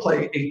you go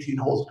play 18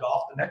 holes of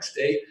golf the next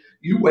day,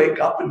 you wake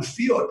up and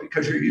feel it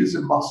because you're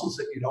using muscles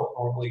that you don't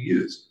normally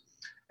use.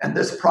 And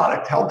this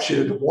product helps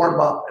you to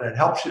warm up, and it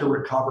helps you to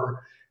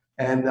recover.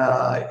 And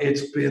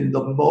it's been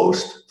the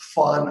most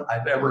fun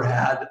I've ever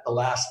had the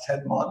last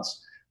 10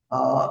 months.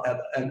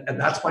 And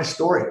that's my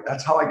story.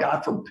 That's how I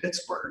got from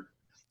Pittsburgh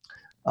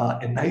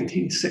in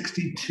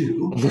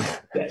 1962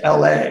 to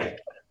LA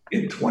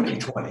in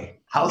 2020.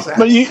 How's that?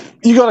 But you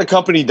got a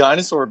company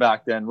dinosaur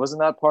back then.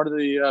 Wasn't that part of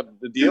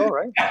the deal,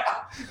 right?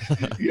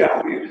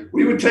 Yeah,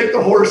 we would take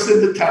the horse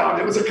into town.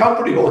 It was a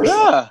company horse.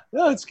 Yeah,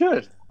 that's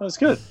good. That's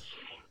good.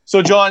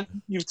 So, John,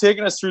 you've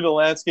taken us through the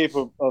landscape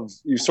of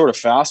you sort of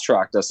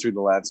fast-tracked us through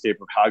the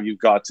landscape of how you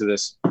got to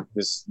this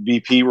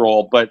VP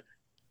role. But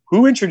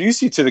who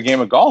introduced you to the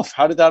game of golf?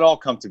 How did that all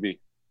come to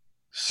be?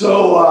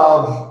 So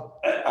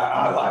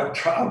I'll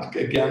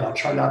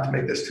try not to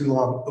make this too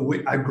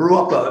long. I grew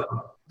up a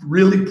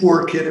really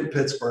poor kid in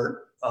Pittsburgh,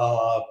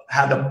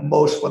 had the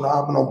most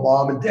phenomenal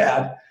mom and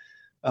dad.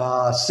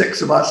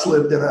 6 of us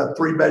lived in a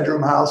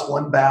 3-bedroom house,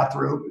 1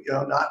 bathroom,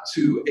 not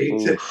too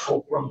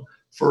atypical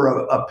for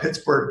a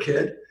Pittsburgh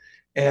kid.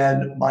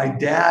 And my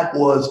dad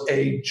was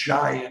a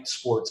giant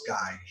sports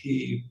guy.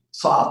 He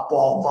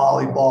softball,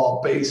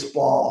 volleyball,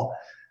 baseball,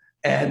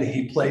 and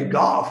he played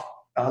golf.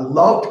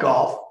 Loved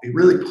golf. He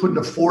really couldn't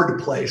afford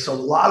to play. So a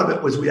lot of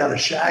it was we had a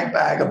shag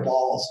bag of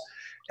balls,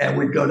 and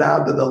we'd go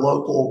down to the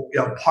local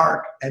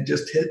park and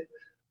just hit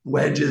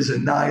wedges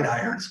and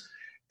 9-irons.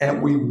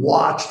 And we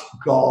watched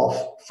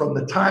golf from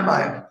the time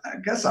I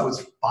guess I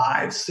was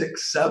 5,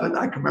 6, 7.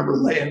 I can remember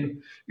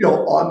laying,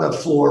 on the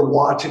floor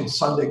watching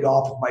Sunday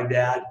golf with my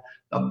dad,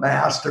 the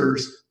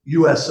Masters,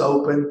 US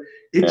Open.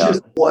 It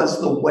just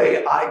was the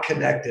way I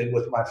connected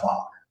with my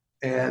father.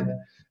 And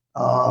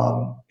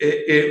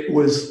it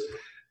was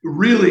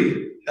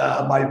really,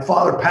 my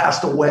father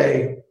passed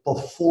away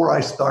before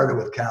I started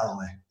with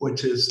Callaway,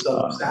 which is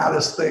the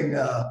saddest thing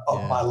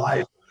of my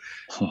life.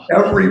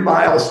 Every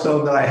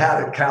milestone that I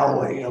had at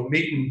Callaway,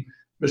 meeting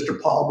Mr.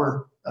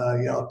 Palmer,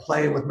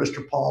 playing with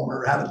Mr.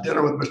 Palmer, having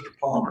dinner with Mr.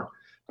 Palmer,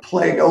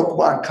 playing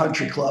Oakmont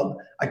Country Club.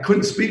 I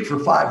couldn't speak for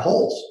 5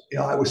 holes.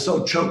 I was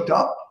so choked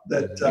up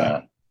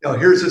that,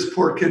 here's this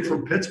poor kid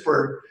from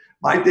Pittsburgh.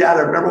 My dad,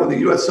 I remember when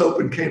the US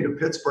Open came to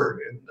Pittsburgh,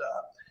 and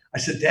I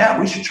said, Dad,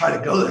 we should try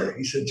to go there.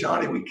 He said,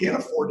 Johnny, we can't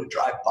afford to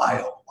drive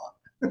by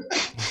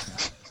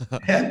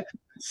Oakmont. And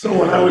so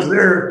when I was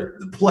there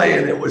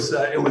playing, it was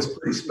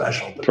pretty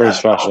special. But pretty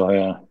special,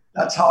 yeah.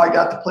 That's how I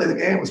got to play the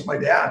game, was my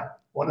dad,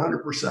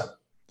 100%.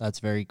 That's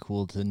very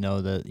cool to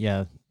know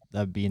that,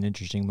 that'd be an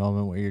interesting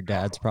moment where your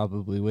dad's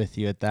probably with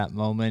you at that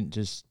moment,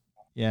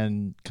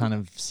 and kind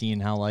of seeing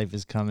how life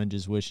is coming,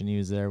 just wishing he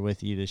was there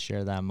with you to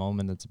share that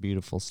moment. That's a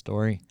beautiful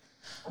story.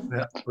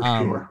 Yeah, for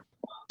sure.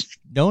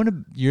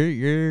 Knowing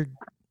you're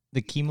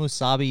the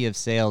Kimosabi of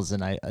sales,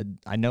 and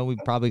I know we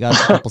probably got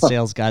a couple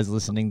sales guys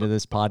listening to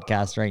this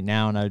podcast right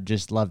now, and I'd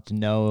just love to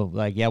know,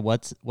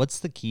 what's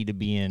the key to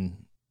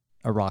being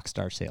a rock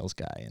star sales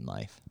guy in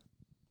life?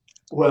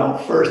 Well,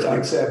 first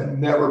I'd say I've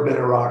never been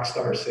a rock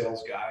star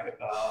sales guy.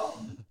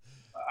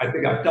 I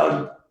think I've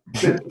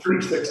been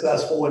pretty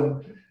successful.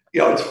 And,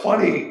 it's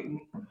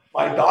funny.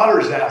 My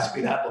daughter's asked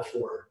me that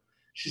before.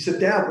 She said,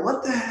 Dad,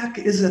 what the heck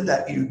is it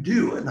that you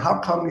do? And how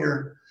come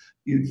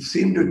you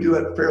seem to do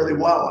it fairly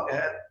well?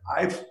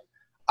 And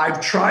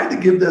I've tried to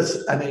give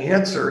this an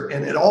answer,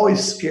 and it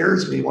always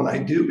scares me when I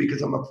do,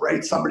 because I'm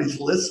afraid somebody's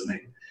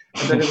listening.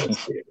 And then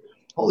it's like,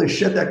 holy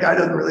shit, that guy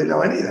doesn't really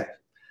know anything.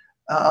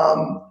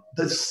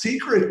 The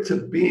secret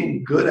to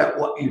being good at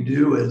what you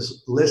do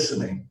is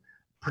listening,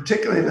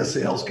 particularly in the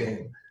sales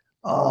game.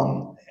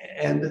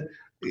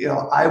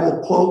 I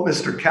will quote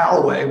Mr.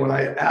 Calloway when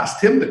I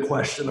asked him the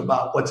question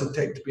about what's it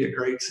take to be a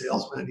great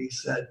salesman. And he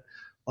said,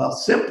 well,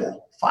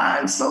 simple,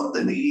 find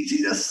something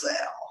easy to sell.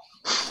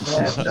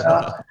 And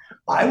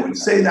I would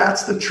say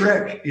that's the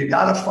trick. You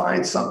got to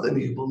find something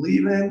you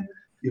believe in.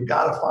 You've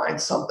got to find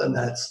something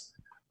that's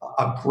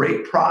a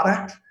great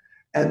product.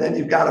 And then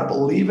you've got to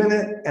believe in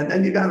it. And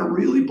then you got to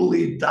really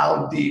believe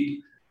down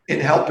deep in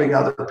helping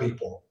other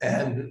people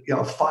and,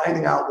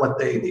 finding out what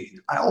they need.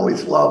 I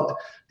always loved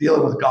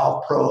dealing with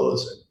golf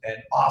pros and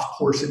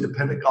off-course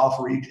independent golf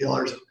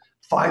retailers,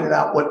 finding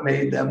out what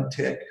made them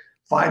tick,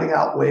 finding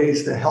out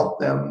ways to help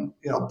them,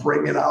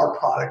 bring in our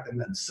product and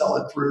then sell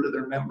it through to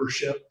their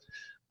membership.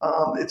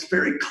 It's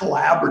very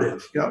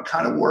collaborative,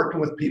 kind of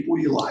working with people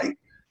you like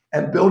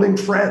and building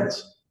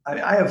friends.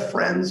 I have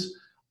friends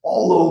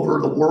all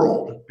over the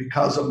world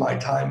because of my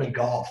time in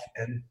golf.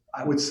 And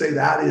I would say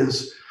that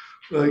is,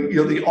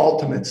 the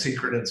ultimate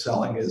secret in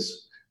selling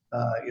is,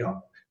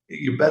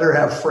 you better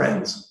have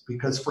friends,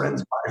 because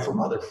friends buy from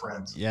other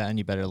friends. Yeah, and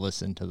you better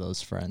listen to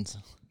those friends.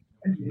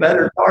 And you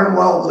better darn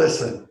well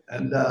listen.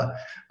 And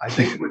I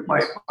think with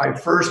my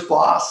first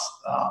boss,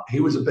 he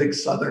was a big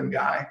Southern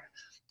guy.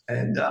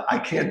 And I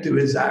can't do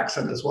his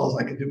accent as well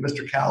as I can do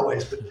Mr.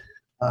 Calloway's, but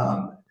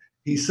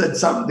he said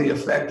something to the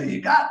effect of,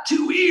 you got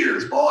 2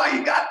 ears, boy,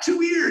 you got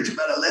 2 ears. You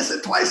better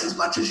listen twice as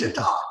much as you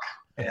talk.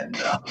 And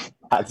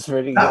that's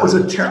pretty that good.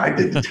 was I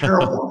did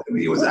terrible.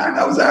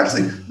 That was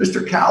actually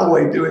Mr.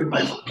 Calloway doing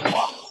my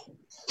boss.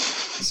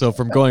 So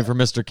from going from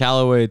Mr.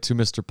 Calloway to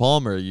Mr.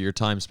 Palmer, your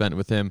time spent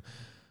with him,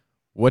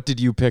 what did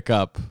you pick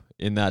up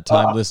in that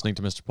time listening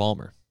to Mr.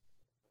 Palmer?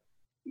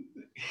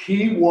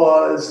 He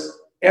was,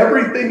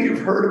 everything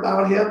you've heard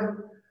about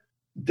him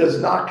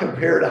does not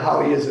compare to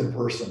how he is in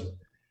person.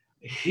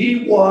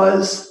 He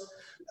was,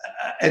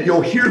 and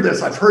you'll hear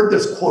this, I've heard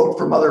this quote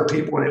from other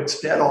people and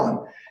it's dead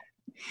on.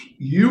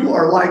 You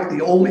are like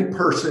the only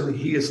person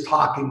he is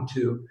talking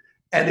to,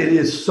 and it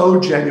is so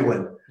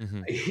genuine.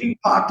 Mm-hmm. He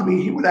talked to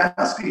me, he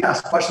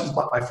asked questions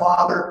about my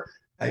father.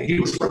 He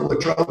was from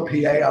Latrobe,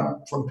 PA.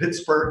 I'm from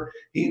Pittsburgh.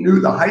 He knew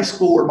the high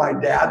school where my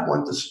dad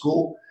went to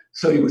school.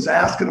 So he was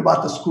asking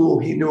about the school.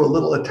 He knew a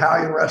little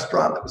Italian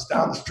restaurant that was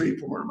down the street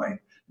from where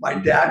my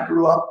dad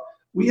grew up.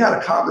 We had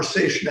a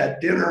conversation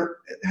at dinner.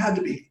 It had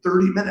to be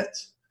 30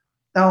 minutes.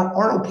 Now,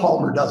 Arnold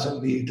Palmer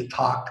doesn't need to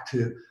talk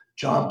to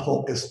John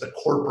Polkis, the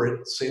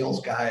corporate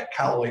sales guy at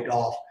Callaway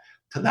Golf,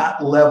 to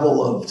that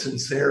level of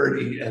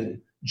sincerity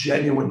and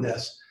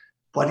genuineness.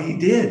 But he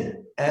did,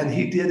 and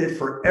he did it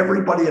for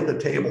everybody at the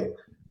table.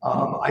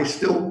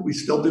 We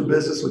still do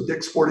business with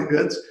Dick's Sporting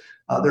Goods.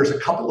 There's a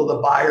couple of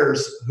the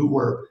buyers who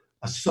were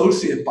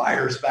associate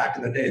buyers back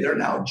in the day. They're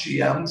now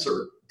GMs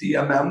or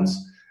DMMs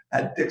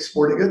at Dick's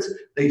Sporting Goods.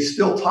 They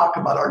still talk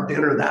about our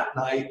dinner that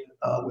night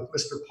with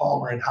Mr.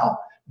 Palmer and how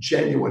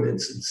genuine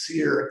and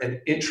sincere and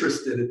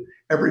interested in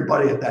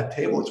everybody at that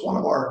table.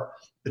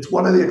 It's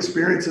one of the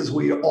experiences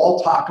we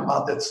all talk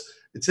about.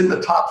 It's in the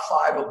top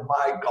 5 of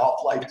my golf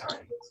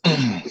lifetime.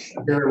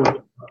 Dinner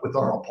with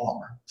Arnold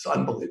Palmer. It's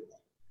unbelievable.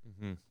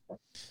 Mm-hmm.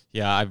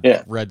 Yeah, I've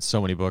read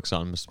so many books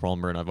on Mr.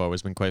 Palmer, and I've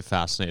always been quite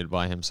fascinated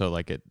by him. So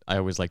I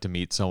always like to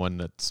meet someone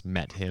that's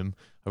met him.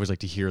 I always like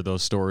to hear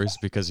those stories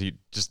because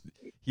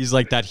he's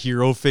like that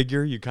hero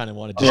figure. You kind of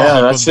want to just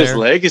keep that's him his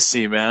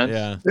legacy, man.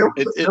 Yeah.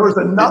 There was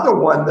another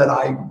one that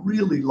I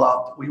really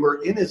loved. We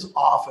were in his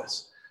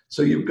office.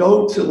 So you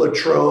go to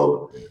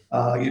Latrobe,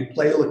 you'd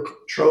play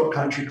Latrobe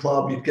Country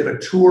Club, you'd get a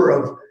tour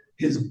of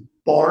his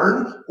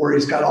barn where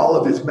he's got all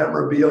of his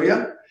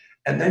memorabilia.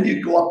 And then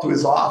you'd go up to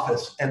his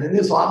office. And in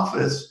his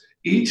office,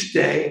 each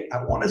day,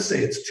 I want to say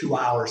it's 2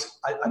 hours.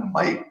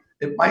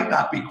 It might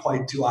not be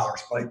quite 2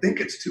 hours, but I think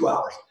it's 2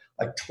 hours,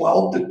 like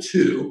 12 to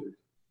 2.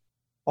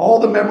 All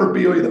the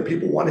memorabilia that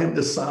people want him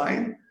to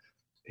sign,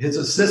 his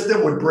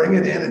assistant would bring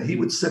it in and he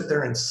would sit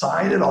there and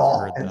sign it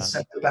all and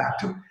send it back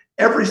to him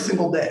every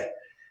single day.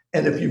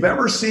 And if you've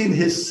ever seen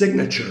his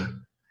signature,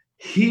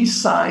 he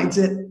signs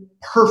it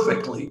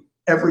perfectly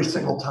every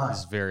single time.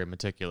 He's very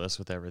meticulous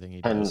with everything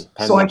he does.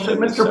 So I said,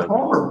 Mr.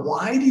 Palmer,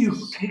 why do you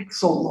take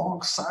so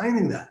long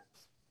signing that?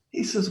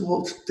 He says,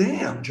 well,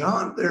 damn,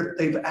 John,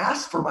 they've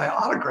asked for my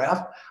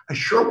autograph. I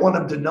sure want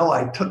them to know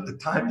I took the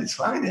time to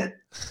sign it.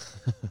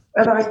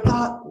 And I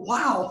thought,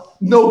 wow,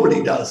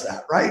 nobody does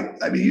that, right?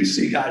 I mean, you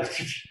see guys,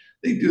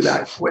 they do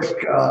that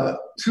quick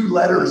 2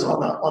 letters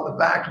on the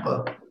back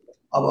of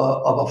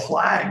of a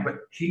flag, but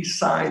he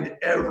signed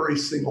every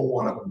single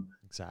one of them.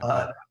 Exactly.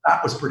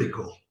 That was pretty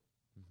cool.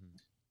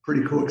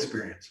 Pretty cool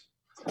experience.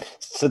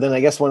 So then I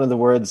guess one of the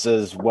words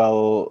as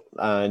well,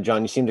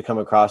 John, you seem to come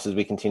across as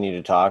we continue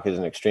to talk as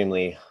an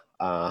extremely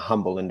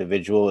humble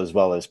individual as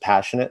well as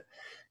passionate.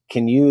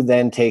 Can you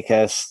then take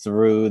us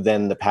through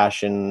then the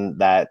passion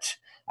that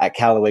at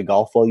Callaway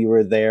Golf while you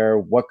were there?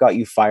 What got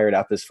you fired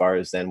up as far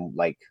as then,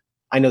 like,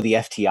 I know the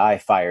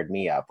FTI fired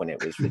me up when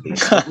it was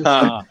released.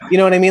 You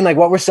know what I mean? Like,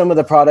 what were some of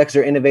the products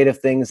or innovative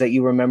things that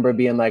you remember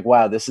being like,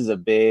 wow, this is a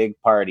big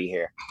party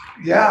here?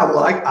 Yeah,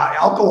 well,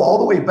 I'll go all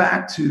the way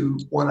back to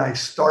when I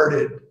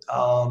started,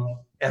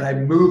 and I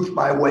moved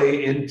my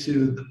way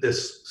into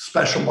this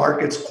special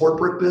markets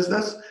corporate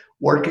business,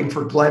 working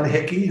for Glenn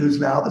Hickey, who's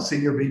now the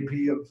senior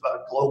VP of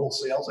global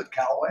sales at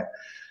Callaway.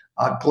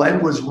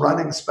 Glenn was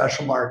running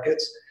special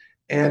markets,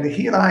 and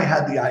he and I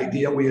had the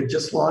idea. We had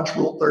just launched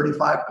Rule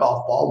 35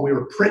 golf ball. We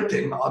were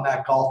printing on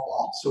that golf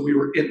ball, so we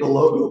were in the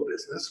logo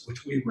business,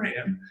 which we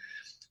ran.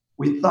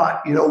 We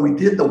thought, we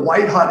did the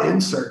white hot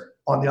insert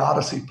on the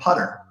Odyssey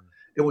putter.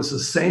 It was the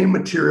same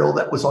material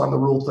that was on the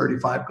Rule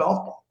 35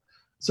 golf ball.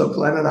 So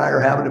Glenn and I are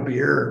having a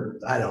beer.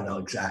 I don't know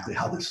exactly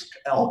how this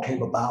all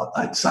came about.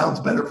 It sounds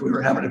better if we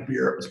were having a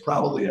beer. It was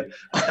probably a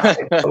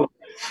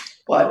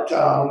but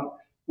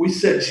we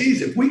said,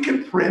 geez, if we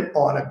can print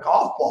on a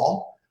golf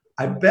ball,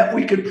 I bet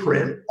we could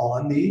print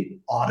on the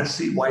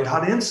Odyssey white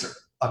hot insert,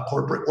 a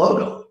corporate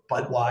logo,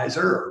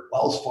 Budweiser or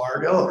Wells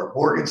Fargo or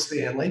Morgan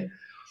Stanley.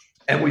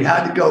 And we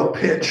had to go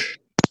pitch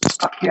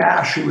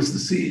Cash, who was the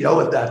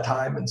CEO at that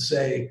time, and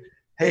say,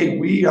 hey,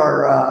 we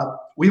want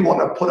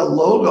to put a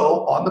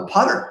logo on the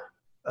putter.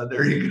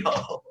 There you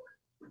go.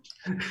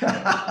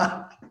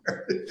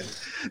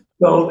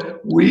 So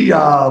we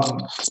had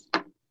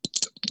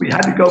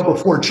to go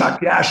before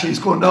Chuck Yash. He's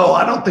going, no,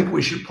 I don't think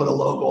we should put a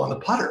logo on the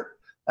putter.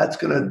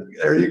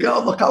 There you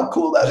go. Look how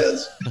cool that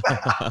is.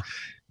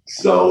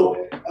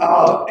 So,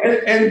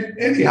 and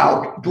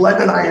anyhow,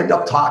 Glenn and I end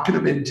up talking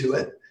him into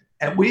it.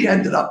 And we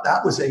ended up,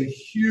 that was a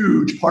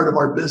huge part of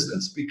our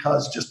business,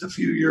 because just a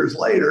few years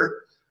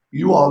later,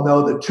 you all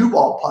know the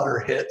 2-ball putter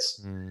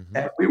hits,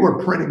 and we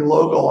were printing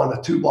logo on a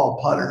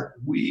 2-ball putter.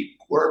 We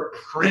were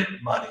print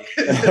money.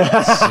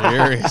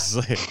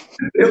 Seriously.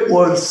 It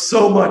was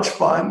so much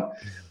fun.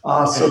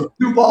 So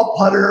 2-ball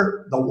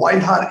putter, the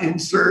white hot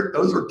insert,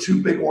 those were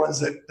two big ones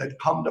that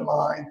come to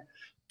mind.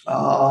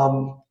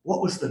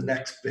 What was the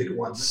next big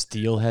one?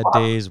 Steelhead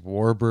days,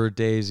 Warbird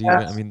days, even.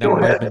 I mean, that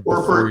might have been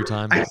before your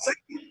time.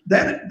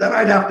 Then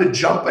I'd have to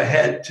jump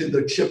ahead to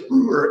the Chip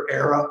Brewer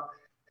era.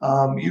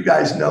 You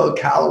guys know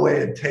Callaway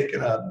had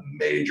taken a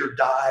major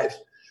dive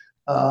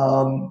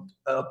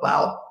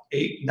about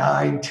 8,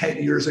 9,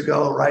 10 years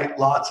ago, right?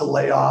 Lots of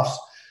layoffs.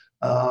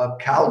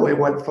 Callaway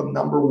went from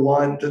number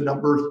 1 to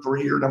number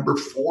 3 or number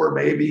 4,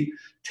 maybe.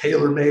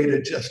 TaylorMade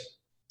had just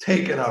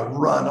taken a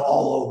run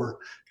all over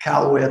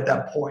Callaway at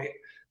that point.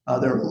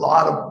 There were a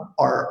lot of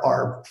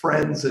our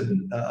friends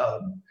and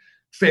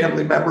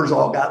family members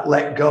all got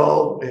let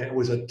go. It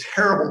was a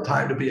terrible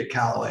time to be at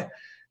Callaway.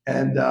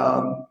 And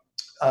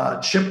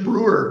Chip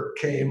Brewer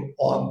came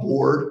on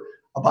board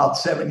about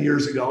 7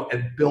 years ago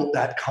and built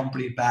that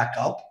company back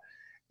up.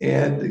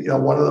 And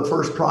one of the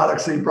first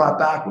products they brought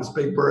back was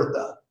Big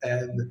Bertha.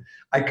 And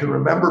I can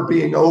remember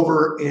being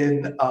over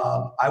in,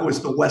 I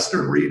was the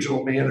Western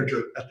Regional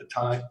Manager at the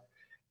time,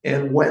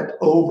 and went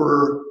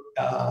over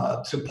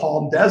to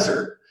Palm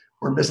Desert,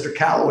 where Mr.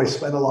 Callaway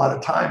spent a lot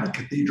of time in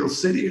Cathedral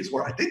City, is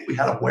where I think we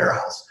had a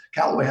warehouse.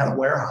 Callaway had a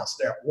warehouse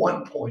there at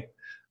one point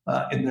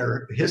in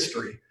their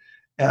history.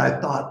 And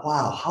I thought,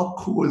 wow, how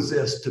cool is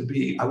this to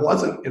be? I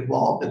wasn't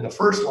involved in the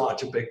first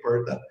launch of Big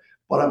Bertha,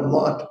 but I'm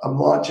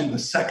launching the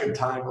second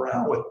time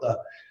around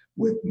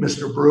with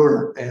Mr.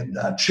 Brewer. And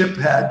Chip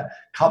had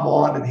come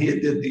on, and he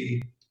had did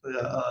the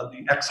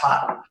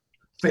X-Hot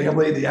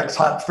family, the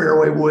X-Hot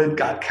fairway wood,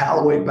 got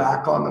Callaway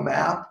back on the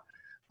map.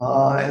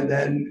 And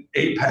then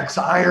Apex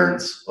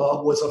Irons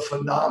was a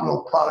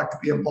phenomenal product to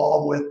be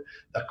involved with.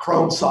 The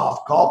Chrome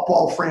Soft golf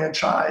ball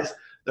franchise,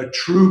 the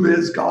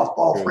TrueViz golf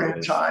ball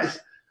franchise.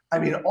 I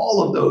mean,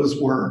 all of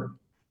those were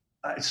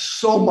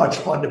so much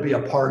fun to be a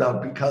part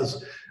of,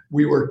 because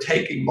we were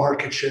taking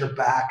market share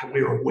back and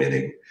we were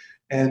winning.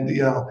 And,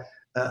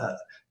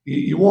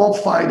 you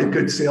won't find a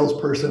good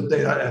salesperson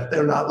if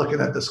they're not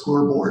looking at the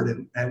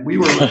scoreboard. And we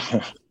were looking at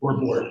the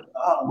scoreboard.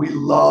 We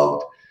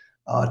loved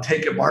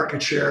taking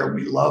market share.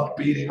 We loved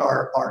beating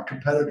our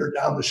competitor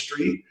down the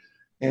street,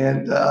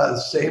 and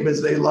same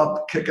as they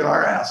loved kicking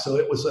our ass. So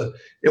it was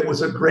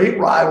a great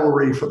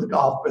rivalry for the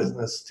golf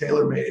business,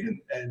 TaylorMade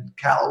and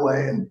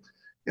Callaway, and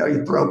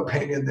you throw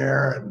Ping in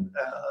there, and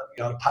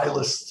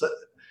Titleist.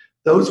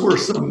 Those were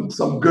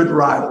some good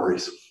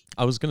rivalries.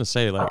 I was gonna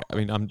say,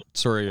 I'm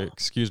sorry,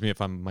 excuse me if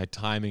my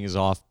timing is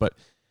off, but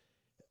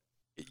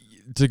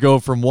to go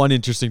from one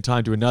interesting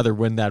time to another,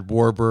 when that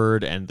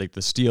Warbird and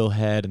the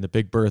Steelhead and the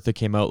Big Bertha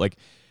came out,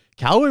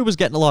 Callaway was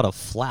getting a lot of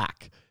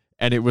flack,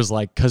 and it was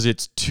because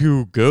it's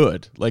too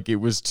good, it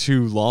was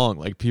too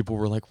long. People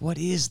were like, what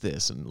is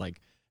this? And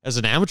as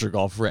an amateur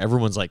golfer,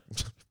 everyone's like,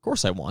 Of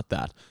course I want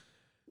that.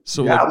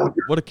 So Yeah, like, well,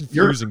 what a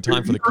confusing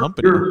time for the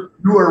company.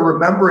 You are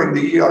remembering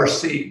the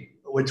ERC,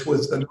 which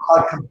was the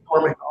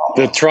non-conforming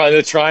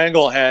The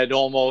triangle head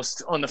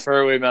almost on the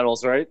fairway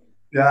metals, right?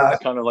 Yeah,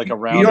 it's kind of like a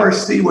round.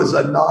 ERC was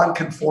a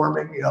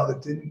non-conforming,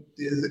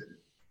 that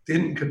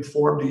didn't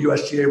conform to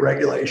USGA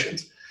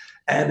regulations.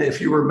 And if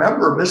you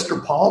remember,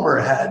 Mr. Palmer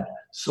had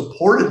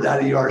supported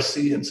that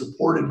ERC and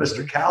supported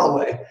Mr.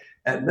 Callaway,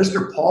 and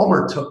Mr.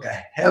 Palmer took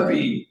a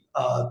heavy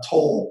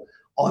toll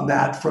on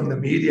that from the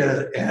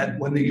media. And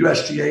when the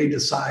USGA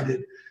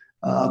decided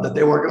that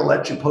they weren't going to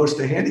let you post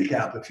a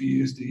handicap if you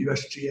used the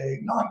USGA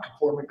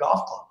non-conforming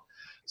golf club.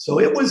 So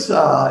it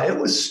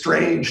was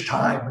strange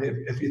time.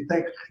 If you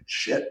think,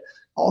 shit,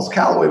 all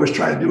Callaway was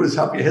trying to do is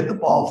help you hit the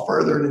ball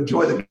further and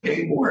enjoy the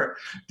game more.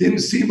 Didn't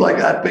seem like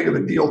that big of a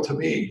deal to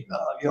me,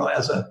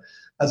 as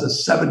a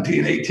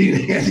 17, 18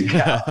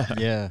 handicap.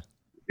 Yeah.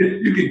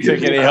 You could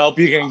take any help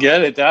you can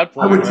get at that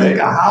point. I would take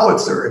a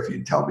howitzer if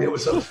you tell me it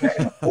was okay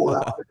to pull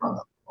it out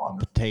on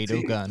the potato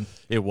team. gun.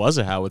 It was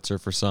a howitzer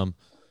for some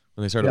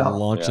when they started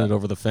launching it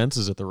over the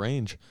fences at the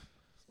range.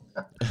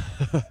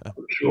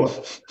 Sure.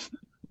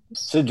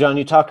 So, John,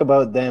 you talk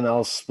about then,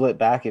 I'll split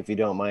back if you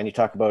don't mind. You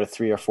talk about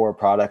 3 or 4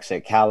 products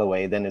at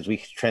Callaway. Then as we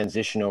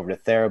transition over to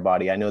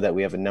Therabody, I know that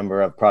we have a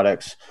number of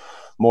products,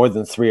 more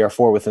than 3 or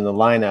 4 within the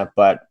lineup,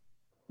 but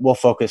we'll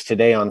focus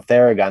today on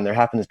Theragun. There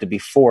happens to be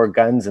 4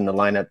 guns in the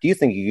lineup. Do you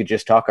think you could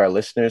just talk our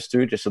listeners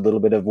through just a little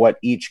bit of what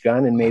each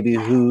gun and maybe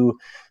who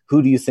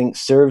do you think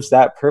serves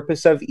that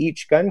purpose of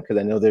each gun? Because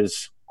I know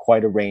there's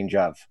quite a range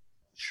of.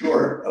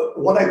 Sure.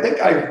 What I think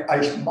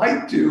I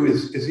might do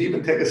is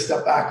even take a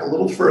step back a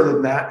little further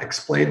than that,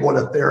 explain what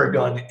a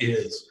Theragun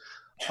is.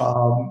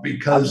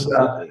 Because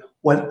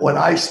when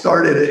I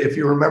started, if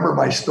you remember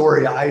my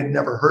story, I had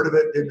never heard of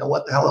it, didn't know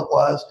what the hell it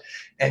was.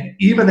 And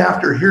even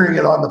after hearing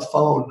it on the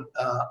phone,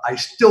 I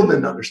still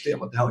didn't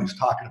understand what the hell he was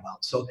talking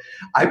about. So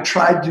I've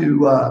tried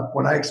to,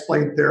 when I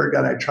explain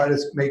Theragun, I try to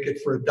make it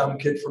for a dumb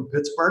kid from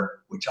Pittsburgh,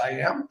 which I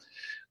am.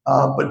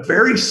 But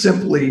very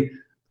simply,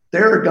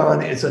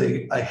 Theragun is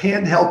a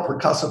handheld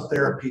percussive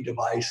therapy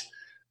device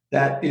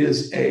that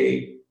is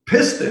a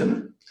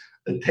piston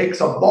that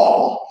takes a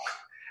ball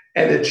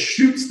and it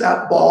shoots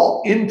that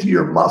ball into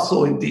your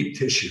muscle and deep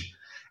tissue.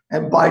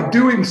 And by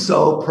doing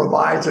so,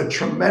 provides a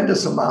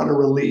tremendous amount of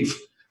relief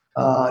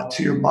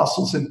to your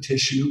muscles and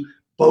tissue,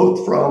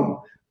 both from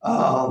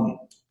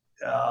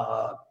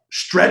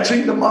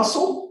stretching the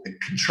muscle,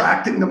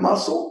 contracting the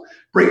muscle,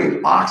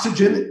 bringing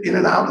oxygen in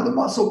and out of the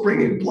muscle,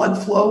 bringing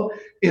blood flow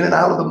in and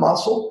out of the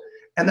muscle.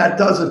 And that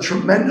does a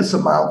tremendous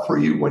amount for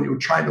you when you're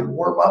trying to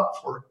warm up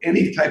for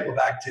any type of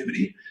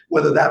activity,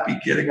 whether that be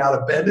getting out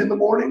of bed in the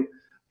morning,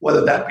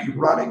 whether that be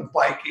running,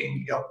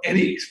 biking,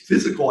 any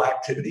physical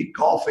activity,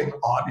 golfing,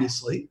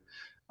 obviously,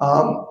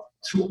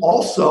 to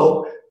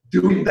also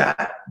doing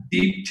that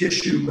deep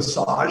tissue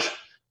massage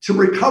to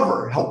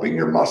recover, helping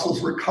your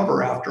muscles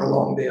recover after a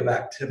long day of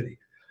activity.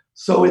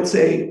 So it's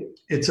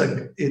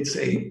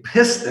a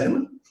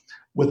piston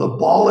with a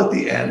ball at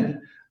the end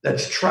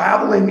that's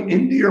traveling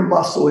into your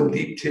muscle and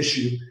deep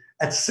tissue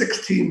at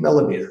 16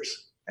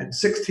 millimeters. And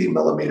 16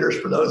 millimeters,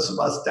 for those of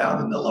us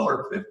down in the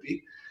lower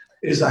 50,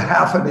 is a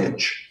half an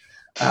inch.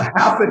 A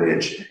half an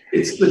inch.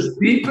 It's the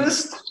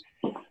deepest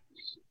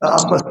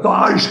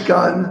massage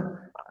gun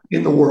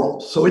in the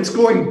world. So it's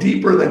going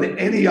deeper than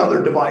any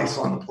other device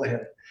on the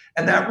planet.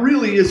 And that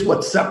really is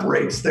what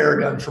separates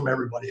Theragun from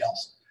everybody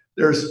else.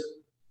 There's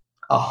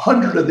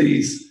 100 of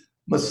these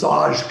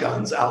massage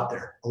guns out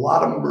there. A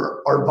lot of them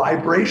are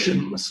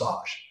vibration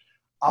massage.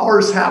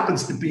 Ours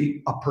happens to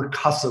be a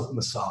percussive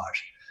massage.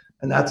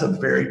 And that's a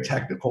very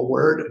technical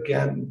word.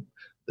 Again,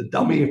 the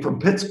dummy from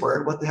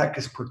Pittsburgh, what the heck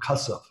is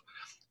percussive?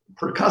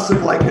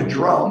 Percussive like a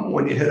drum.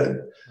 When you hit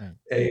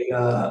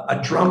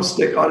a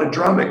drumstick on a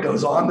drum, it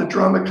goes on the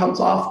drum, it comes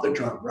off the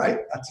drum, right?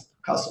 That's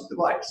a percussive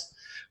device.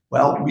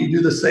 Well, we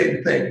do the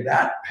same thing.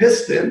 That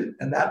piston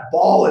and that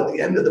ball at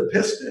the end of the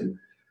piston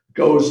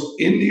goes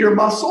into your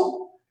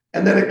muscle,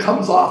 and then it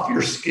comes off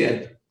your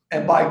skin.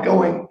 And by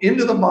going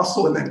into the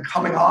muscle and then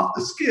coming off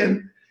the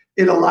skin,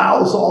 it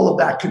allows all of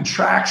that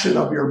contraction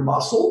of your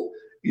muscle,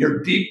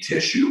 your deep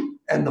tissue,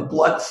 and the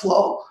blood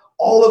flow.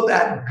 All of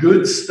that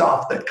good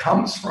stuff that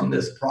comes from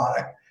this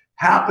product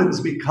happens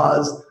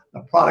because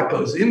the product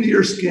goes into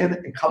your skin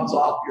and comes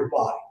off your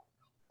body.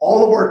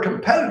 All of our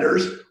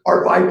competitors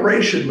are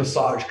vibration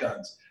massage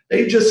guns.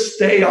 They just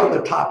stay on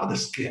the top of the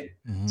skin.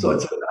 Mm-hmm. So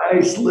it's a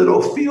nice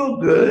little feel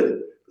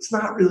good. It's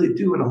not really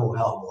doing a whole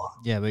hell of a lot.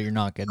 Yeah, but you're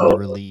not getting the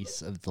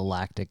release of the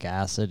lactic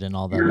acid and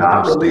all that. You're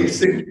not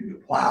releasing.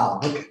 Wow,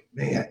 look at,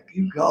 man,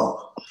 you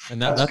go.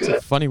 And that's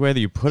a funny way that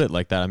you put it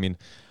like that. I mean,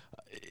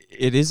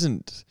 it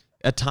isn't.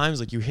 At times,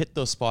 like, you hit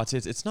those spots,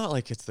 it's not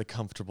like it's the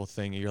comfortable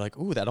thing. You're like,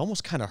 ooh, that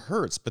almost kind of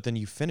hurts. But then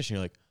you finish and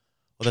you're like,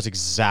 well, that's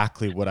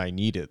exactly what I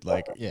needed.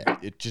 Like, yeah,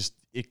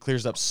 it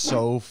clears up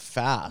so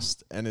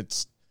fast.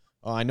 And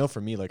I know for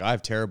me, like, I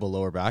have terrible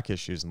lower back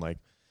issues, and like,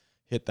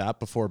 hit that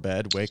before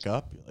bed, wake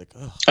up, you're like,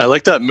 oh. I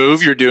like that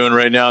move you're doing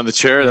right now in the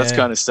chair. That's Yeah.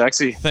 kind of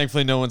sexy.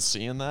 Thankfully, no one's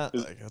seeing that.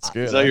 Like, that's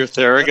good. Is that your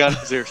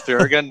Theragun? Is your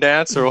Theragun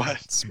dance or what?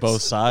 It's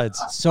both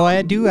sides. So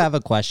I do have a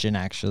question,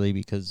 actually,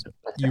 because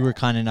you were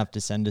kind enough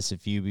to send us a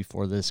few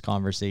before this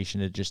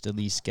conversation to just at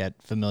least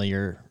get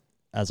familiar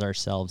as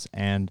ourselves.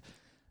 And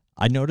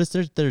I noticed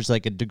there's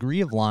like a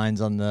degree of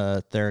lines on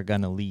the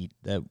Theragun Elite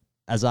that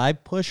as I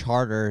push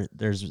harder,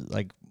 there's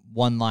like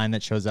one line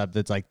that shows up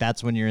that's like,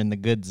 that's when you're in the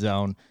good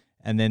zone.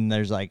 And then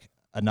there's like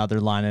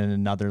another line and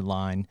another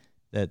line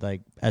that,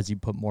 like, as you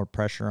put more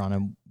pressure on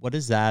them, what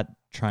is that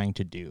trying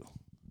to do?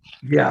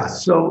 Yeah,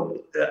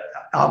 so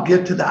I'll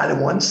get to that in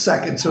 1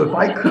 second. So if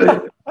I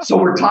could, so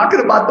we're talking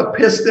about the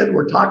piston,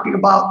 we're talking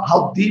about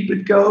how deep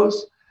it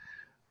goes.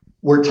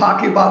 We're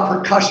talking about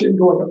percussion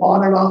going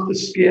on and off the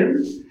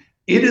skin.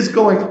 It is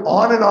going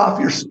on and off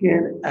your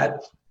skin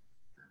at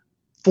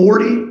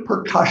 40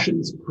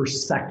 percussions per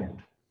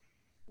second.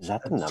 Is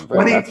that the number?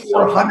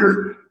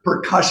 2,400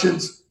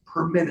 percussions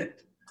per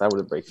minute. That would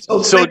have breaks.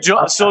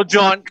 So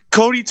John,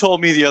 Cody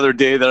told me the other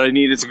day that I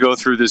needed to go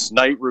through this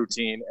night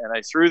routine, and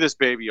I threw this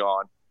baby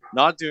on,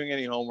 not doing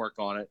any homework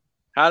on it,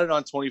 had it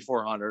on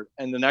 2,400,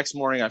 and the next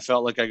morning I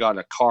felt like I got in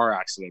a car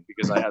accident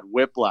because I had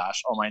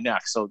whiplash on my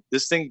neck. So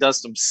this thing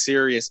does some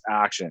serious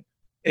action.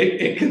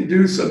 It can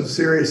do some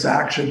serious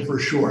action for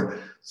sure.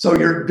 So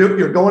you're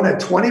going at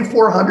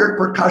 2,400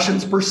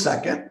 percussions per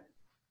second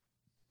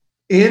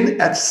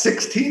in at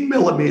 16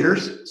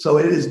 millimeters. So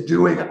it is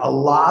doing a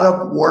lot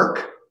of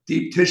work,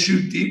 deep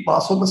tissue, deep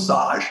muscle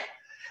massage.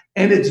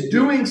 And it's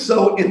doing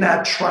so in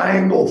that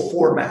triangle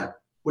format,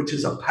 which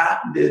is a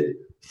patented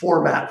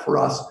format for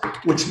us,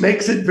 which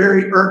makes it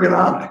very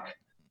ergonomic,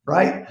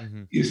 right?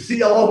 Mm-hmm. You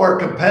see all of our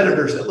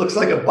competitors, it looks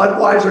like a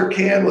Budweiser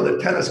can with a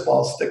tennis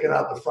ball sticking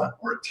out the front,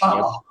 or a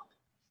tomahawk.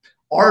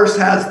 Ours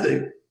has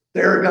the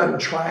Theragun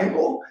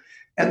triangle,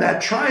 and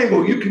that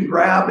triangle you can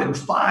grab in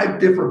 5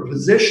 different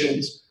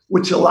positions,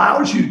 which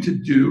allows you to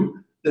do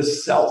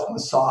this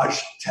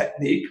self-massage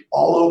technique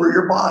all over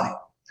your body.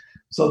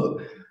 So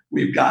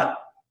we've got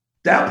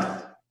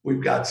depth,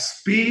 we've got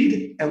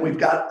speed, and we've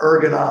got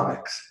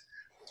ergonomics.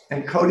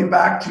 And Cody,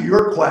 back to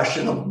your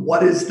question of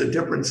what is the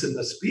difference in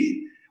the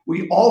speed,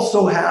 we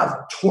also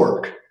have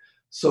torque.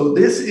 So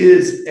this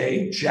is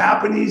a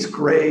Japanese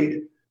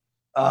grade,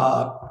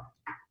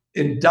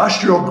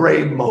 industrial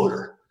grade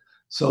motor.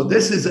 So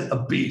this is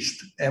a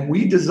beast, and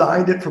we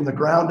designed it from the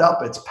ground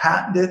up. It's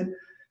patented,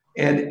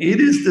 and it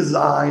is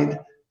designed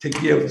to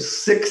give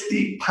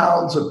 60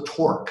 pounds of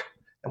torque.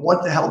 And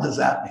what the hell does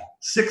that mean?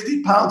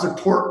 60 pounds of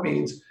torque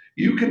means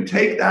you can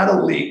take that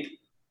Elite,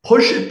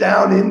 push it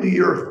down into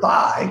your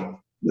thigh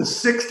with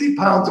 60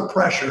 pounds of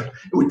pressure.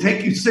 It would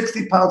take you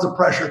 60 pounds of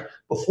pressure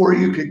before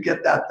you could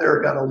get that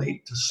Theragun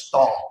Elite to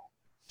stall.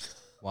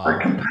 Wow. Our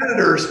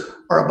competitors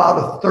are about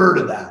a third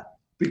of that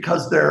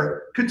because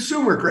they're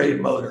consumer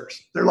grade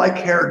motors. They're like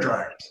hair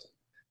dryers.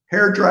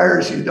 Hair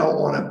dryers, you don't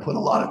want to put a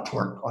lot of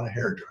torque on a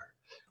hair dryer.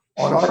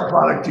 On our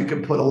product, you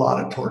can put a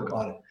lot of torque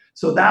on it.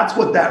 So that's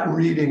what that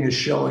reading is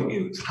showing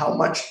you. It's how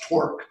much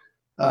torque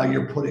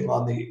you're putting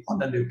on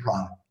the new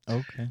product.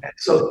 Okay. And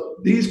so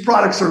these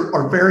products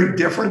are very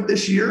different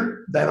this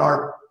year than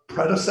our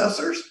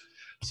predecessors.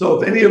 So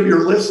if any of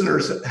your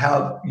listeners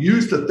have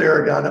used a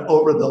Theragun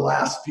over the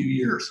last few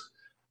years,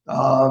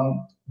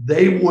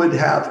 they would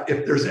have,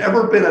 if there's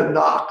ever been a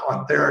knock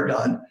on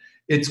Theragun,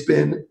 it's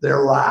been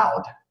they're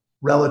loud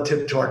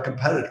relative to our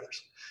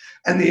competitors.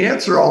 And the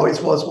answer always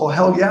was, well,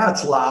 hell yeah,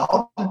 it's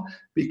loud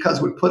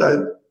because we put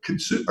an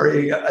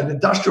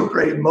industrial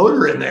grade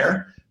motor in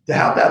there to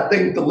have that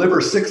thing deliver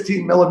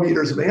 16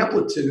 millimeters of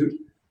amplitude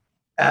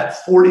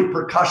at 40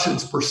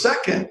 percussions per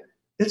second.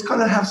 It's going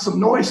to have some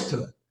noise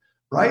to it,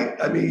 right?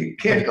 I mean, you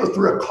can't go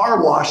through a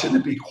car wash and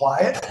it be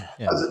quiet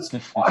because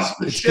it's washing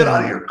the shit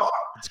out of your car.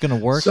 It's going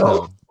to work.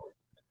 So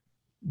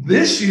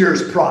this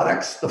year's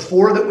products, the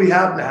 4 that we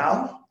have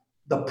now,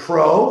 the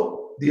Pro,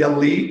 the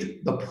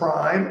Elite, the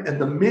Prime, and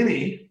the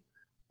Mini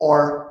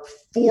are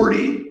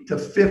 40 to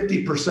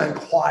 50%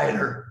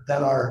 quieter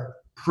than our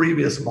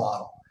previous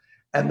model.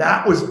 And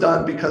that was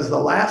done because the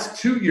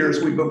last 2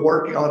 years we've been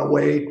working on a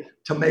way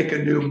to make a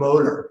new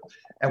motor.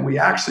 And we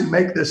actually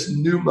make this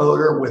new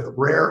motor with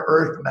rare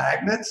earth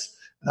magnets.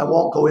 And I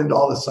won't go into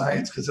all the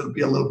science because it'll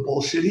be a little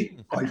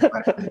bullshitty, quite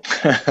frankly.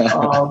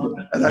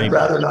 And I'd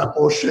rather not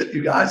bullshit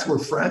you guys. We're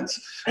friends.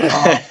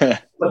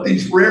 But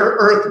these rare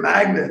earth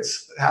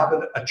magnets have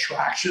an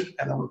attraction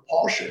and a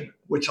repulsion,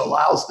 which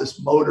allows this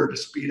motor to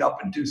speed up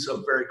and do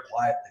so very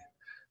quietly.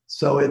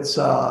 So it's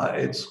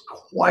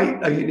quite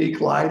a unique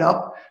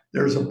lineup.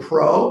 There's a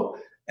Pro,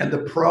 and the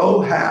Pro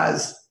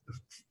has,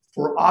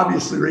 for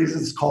obviously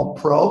reasons, it's called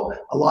Pro.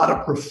 A lot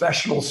of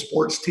professional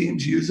sports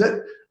teams use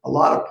it. A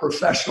lot of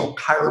professional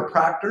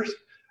chiropractors,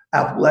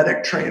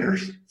 athletic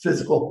trainers,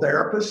 physical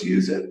therapists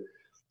use it.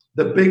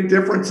 The big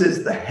difference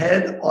is the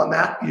head on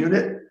that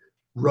unit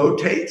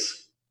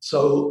rotates.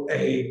 So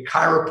a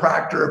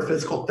chiropractor, a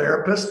physical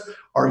therapist,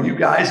 or you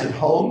guys at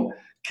home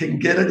can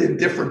get it in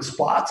different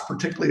spots,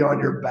 particularly on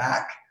your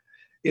back.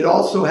 It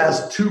also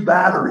has 2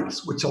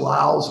 batteries, which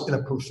allows in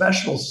a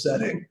professional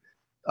setting,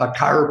 a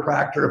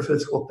chiropractor, a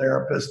physical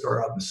therapist, or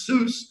a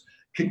masseuse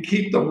can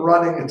keep them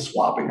running and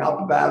swapping out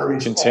the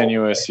batteries.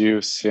 Continuous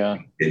use, yeah.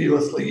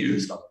 Continuously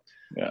use them.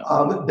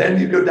 Yeah. Then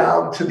you go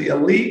down to the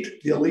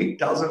Elite. The Elite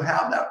doesn't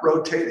have that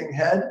rotating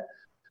head.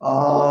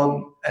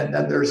 And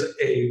then there's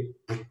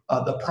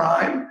the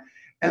Prime.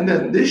 And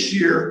then this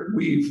year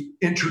we've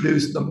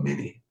introduced the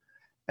Mini.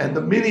 And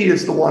the Mini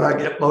is the one I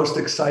get most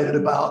excited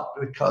about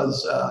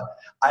because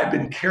I've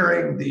been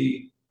carrying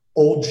the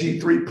old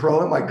G3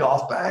 Pro in my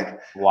golf bag.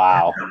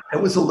 Wow.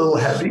 It was a little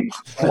heavy.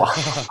 Wow.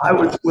 I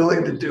was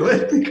willing to do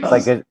it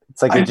because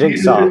it's like a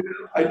jigsaw.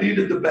 I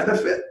needed the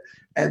benefit.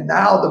 And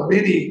now the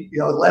Mini,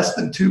 less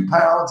than 2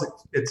 pounds.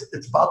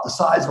 It's about the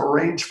size of a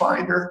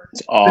rangefinder.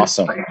 It's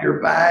awesome. It's like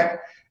your bag,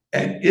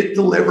 and it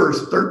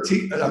delivers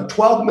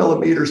 12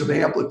 millimeters of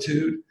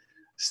amplitude,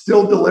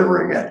 still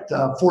delivering at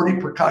 40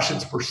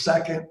 percussions per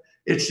second.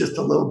 It's just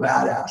a little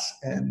badass,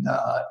 and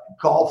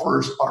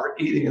golfers are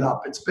eating it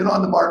up. It's been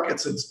on the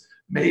market since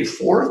May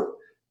 4th,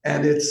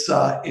 and it's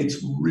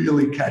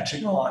really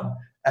catching on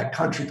at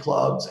country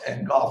clubs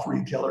and golf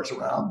retailers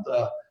around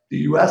the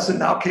U.S. and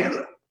now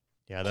Canada.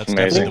 Yeah, that's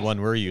definitely the one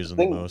we're using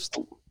the most.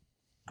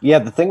 Yeah,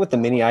 the thing with the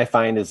Mini I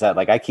find is that,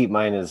 like, I keep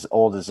mine, as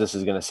old as this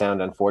is going to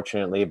sound,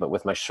 unfortunately, but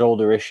with my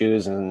shoulder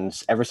issues, and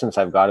ever since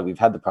I've got it, we've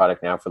had the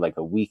product now for like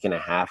a week and a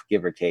half,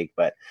 give or take.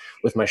 But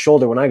with my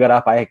shoulder, when I got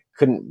up, I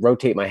couldn't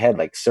rotate my head.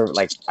 Like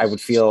I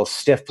would feel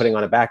stiff putting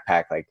on a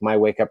backpack. Like, my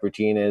wake up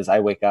routine is I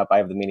wake up, I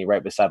have the Mini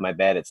right beside my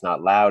bed. It's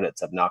not loud.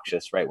 It's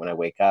obnoxious right when I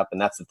wake up. And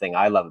that's the thing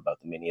I love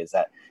about the Mini, is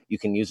that you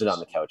can use it on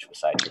the couch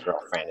beside your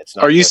girlfriend. It's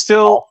not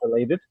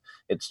related.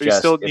 It's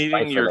just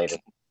related.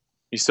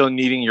 You still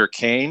needing your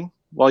cane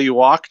while you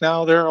walk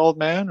now there, old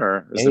man?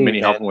 Or is the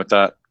Mini helping with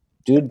that?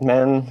 Dude,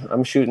 man,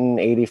 I'm shooting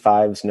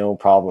 85s no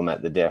problem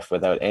at the diff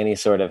without any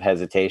sort of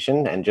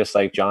hesitation. And just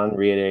like John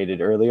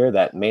reiterated earlier,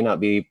 that may not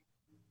be,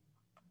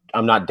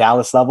 I'm not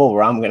Dallas level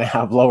where I'm going to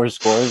have lower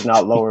scores,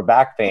 not lower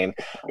back pain.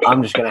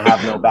 I'm just going to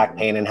have no back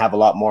pain and have a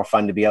lot more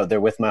fun to be out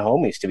there with my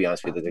homies, to be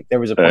honest with you. Like,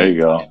 there was a point. There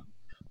you go.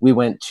 We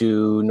went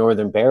to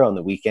Northern Bear on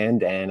the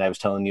weekend, and I was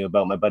telling you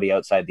about my buddy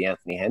outside the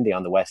Anthony Henday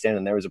on the West End,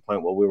 and there was a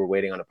point where we were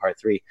waiting on a par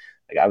 3.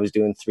 Like, I was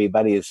doing 3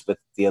 buddies with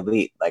the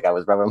Elite. Like, I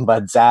was rubbing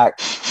Bud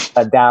Zach,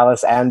 Bud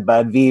Dallas, and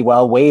Bud V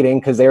while waiting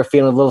because they were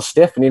feeling a little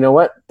stiff. And you know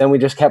what? Then we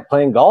just kept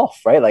playing golf,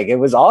 right? Like, it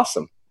was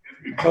awesome.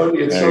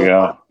 Cody, there you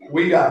go.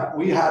 We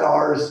had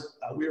ours.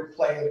 We were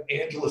playing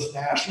Angeles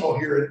National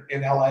here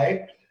in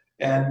LA,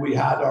 and we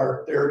had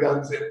our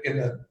Theraguns in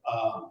the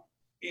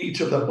each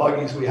of the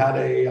buggies. We had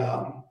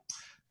a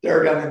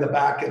Theragun in the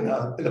back in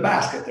the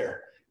basket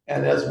there.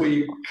 And as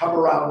we come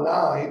around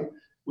 9,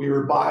 we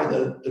were by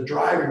the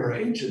driving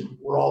range, and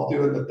we're all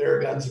doing the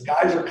Theraguns. The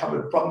guys are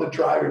coming from the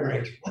driving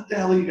range. What the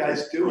hell are you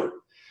guys doing?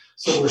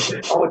 So we're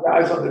hitting all the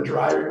guys on the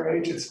driving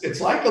range.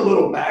 It's like a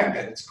little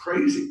magnet. It's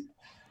crazy.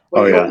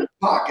 But we're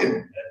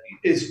talking,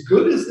 as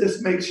good as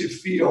this makes you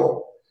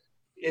feel,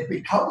 it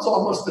becomes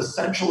almost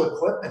essential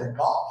equipment in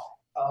golf.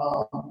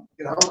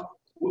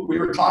 We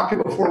were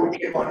talking before we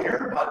came on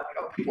here about,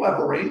 people have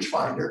a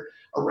rangefinder.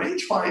 A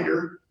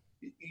rangefinder,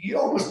 you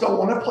almost don't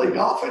want to play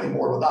golf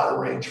anymore without a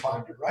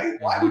rangefinder, right?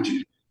 Why would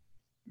you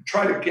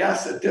try to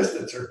guess a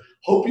distance or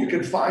hope you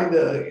can find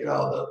the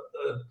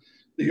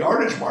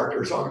yardage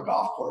markers on a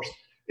golf course?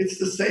 It's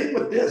the same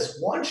with this.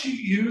 Once you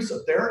use a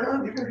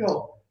Theragun, you're going to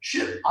go,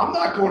 shit, I'm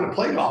not going to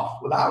play golf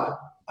without it.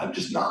 I'm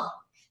just not.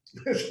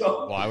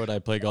 So, why would I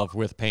play golf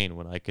with pain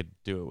when I could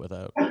do it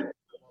without?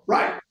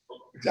 Right.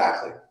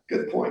 Exactly.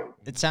 Good point.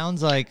 It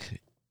sounds like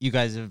you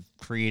guys have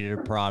created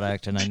a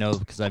product, and I know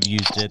because I've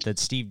used it, that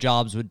Steve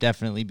Jobs would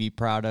definitely be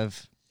proud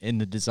of in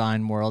the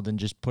design world, and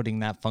just putting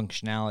that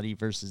functionality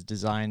versus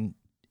design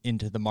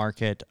into the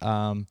market.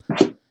 I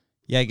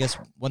guess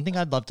one thing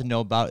I'd love to know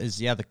about is,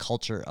 the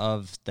culture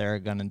of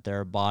Theragun and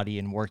Therabody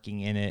and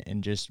working in it,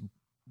 and just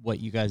what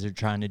you guys are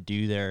trying to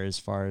do there as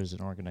far as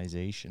an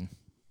organization.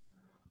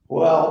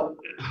 Well,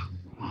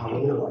 how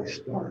do I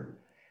start?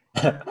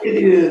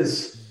 It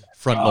is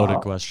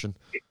front-loaded question.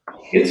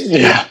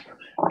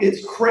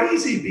 It's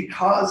crazy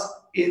because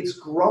it's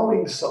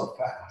growing so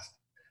fast.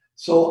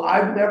 So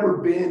I've never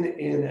been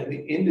in an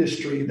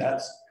industry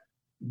that's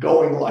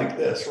going like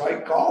this,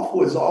 right? Golf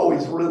was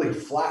always really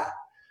flat.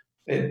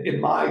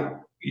 In my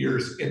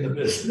years in the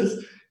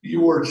business,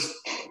 you were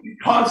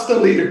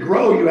constantly, to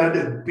grow, you had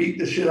to beat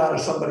the shit out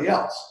of somebody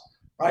else,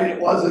 right?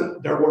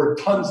 There were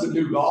tons of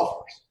new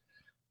golfers.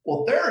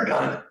 Well,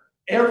 Theragun,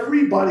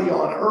 everybody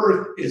on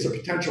earth is a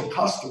potential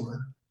customer.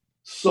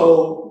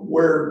 So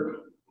we're,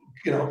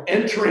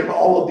 entering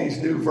all of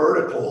these new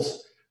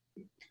verticals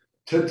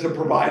to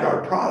provide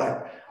our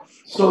product.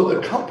 So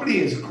the company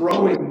is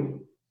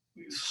growing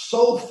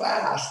so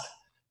fast,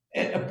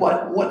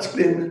 but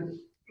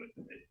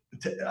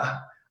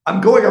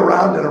I'm going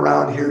around and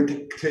around here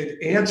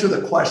to answer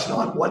the question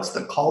on what's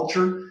the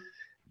culture.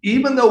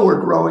 Even though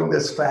we're growing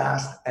this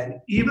fast, and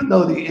even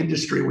though the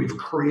industry, we've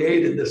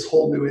created this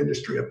whole new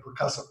industry of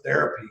percussive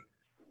therapy,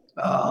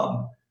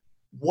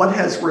 What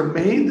has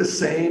remained the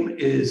same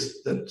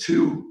is the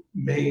two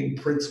main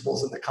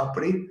principals in the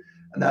company,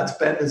 and that's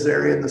Ben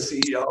Nazarian, the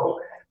CEO,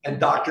 and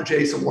Dr.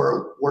 Jason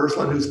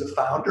Wersland, who's the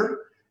founder.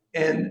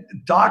 And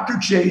Dr.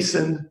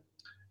 Jason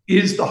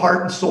is the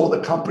heart and soul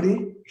of the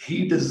company.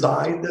 He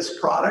designed this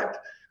product.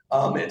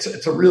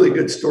 It's a really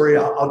good story.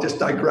 I'll just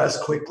digress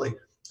quickly.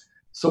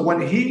 So when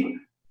he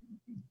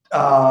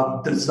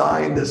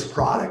designed this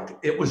product,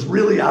 it was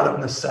really out of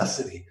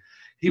necessity.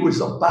 He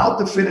was about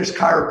to finish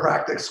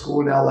chiropractic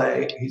school in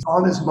LA. He's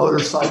on his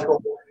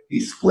motorcycle.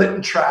 He's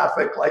splitting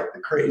traffic like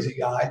the crazy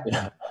guy.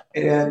 Yeah.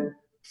 And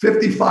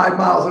 55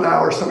 miles an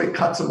hour, somebody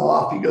cuts him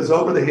off. He goes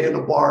over the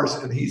handlebars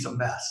and he's a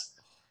mess.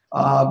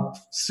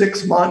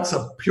 6 months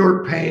of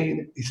pure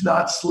pain. He's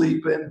not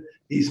sleeping.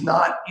 He's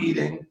not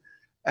eating.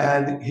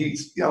 And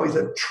he's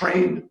a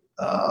trained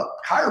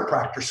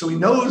chiropractor. So he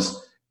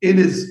knows in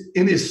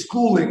his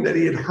schooling that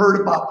he had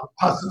heard about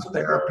percussive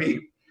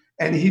therapy.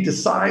 And he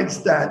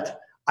decides that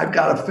I've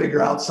got to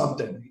figure out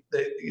something.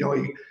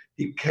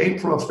 He came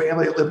from a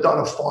family that lived on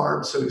a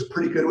farm, so he's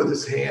pretty good with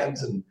his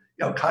hands and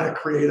kind of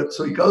creative.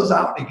 So he goes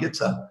out and he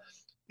gets a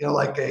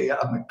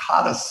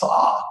Mikata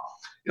saw,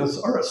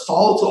 or a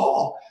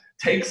sawzall,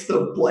 takes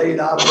the blade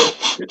out of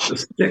it, gets the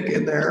stick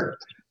in there,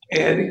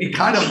 and he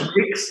kind of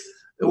makes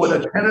with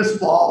a tennis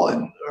ball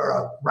or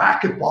a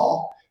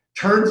racquetball,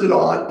 turns it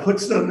on,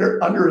 puts it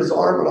under his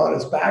arm and on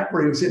his back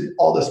where he was in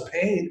all this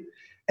pain.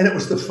 And it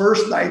was the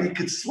first night he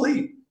could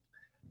sleep.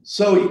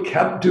 So he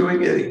kept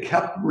doing it. He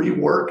kept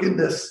reworking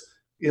this,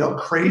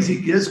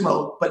 crazy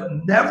gizmo, but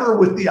never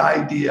with the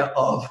idea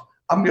of,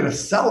 I'm going to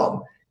sell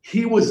them.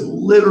 He was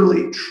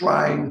literally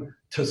trying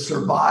to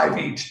survive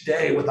each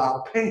day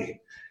without pain.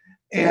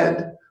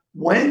 And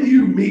when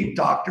you meet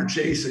Dr.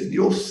 Jason,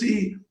 you'll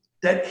see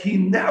that he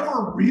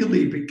never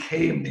really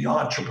became the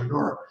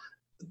entrepreneur.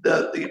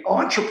 The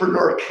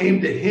entrepreneur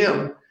came to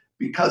him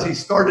because he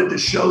started to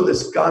show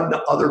this gun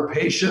to other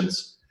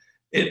patients.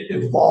 It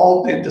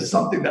evolved into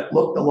something that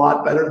looked a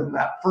lot better than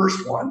that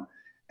first one.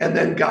 And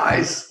then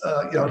guys,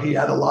 he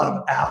had a lot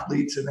of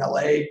athletes in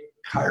LA,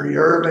 Kyrie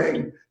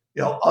Irving,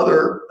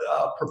 other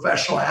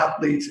professional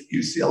athletes at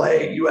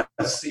UCLA,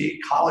 USC,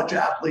 college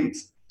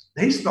athletes.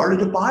 They started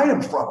to buy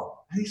him from him.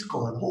 And he's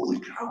going, holy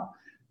cow,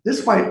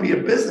 this might be a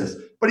business.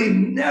 But he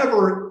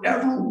never,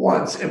 ever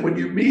once, and when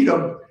you meet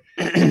him,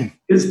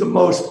 is the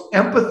most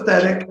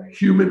empathetic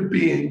human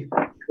being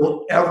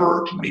you'll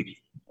ever meet.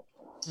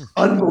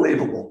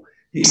 Unbelievable.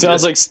 He's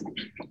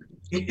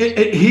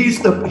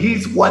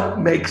what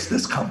makes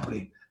this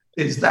company,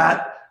 is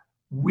that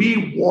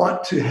we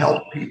want to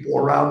help people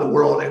around the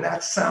world. And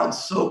that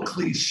sounds so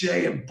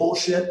cliche and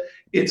bullshit.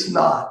 It's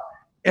not.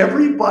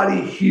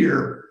 Everybody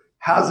here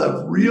has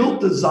a real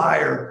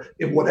desire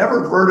in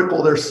whatever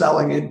vertical they're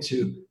selling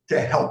into to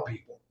help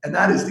people. And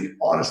that is the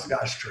honest to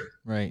God's truth.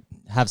 Right.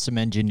 Have some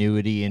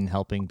ingenuity in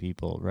helping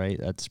people, right?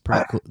 That's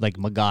pretty cool. Like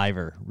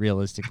MacGyver,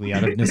 realistically,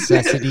 out of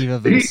necessity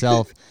of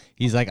himself,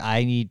 he's like,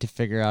 I need to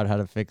figure out how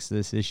to fix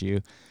this issue.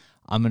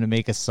 I'm going to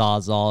make a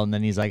Sawzall. And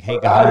then he's like, hey,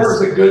 guys.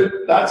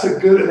 That's a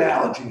good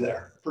analogy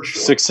there, for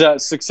sure.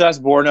 Success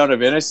born out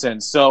of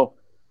innocence. So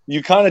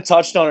you kind of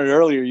touched on it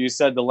earlier. You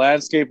said the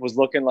landscape was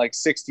looking like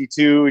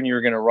 62 and you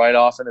were going to ride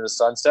off into the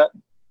sunset.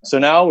 So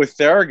now with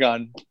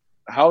Theragun,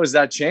 how has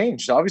that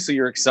changed? Obviously,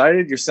 you're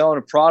excited. You're selling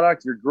a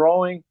product. You're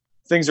growing.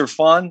 Things are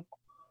fun.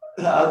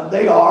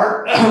 They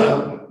are.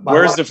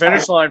 Where's the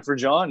finish line for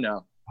John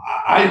now?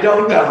 I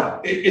don't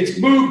know. It's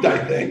moved, I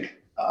think.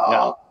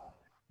 Yeah.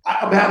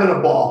 I'm having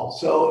a ball.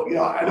 So,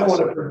 I don't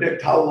want to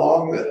predict how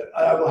long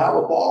I will have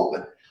a ball,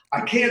 but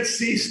I can't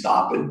see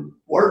stopping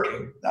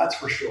working. That's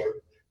for sure.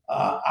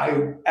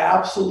 I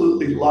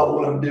absolutely love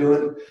what I'm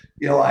doing.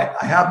 I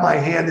have my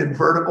hand in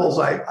verticals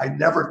I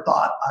never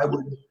thought I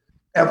would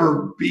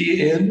ever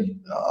be in.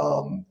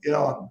 I'm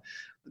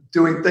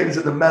doing things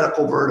in the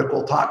medical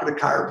vertical, talking to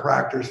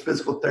chiropractors,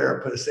 physical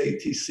therapists,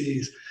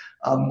 ATCs.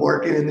 I'm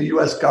working in the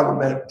U.S.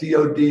 government,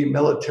 DOD,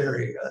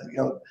 military.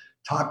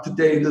 Talk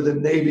today to the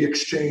Navy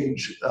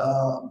Exchange.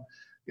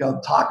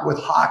 Talking with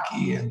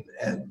hockey and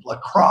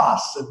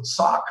lacrosse and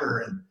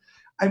soccer, and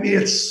I mean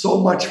it's so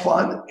much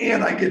fun.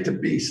 And I get to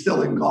be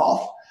still in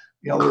golf.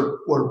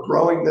 We're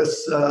growing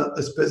this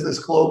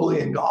business globally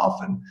in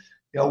golf, and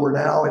we're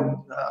now in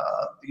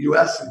the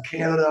U.S. and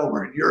Canada.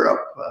 We're in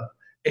Europe,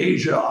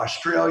 Asia,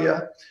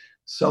 Australia.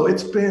 So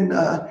it's been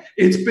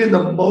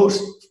the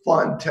most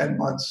fun 10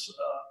 months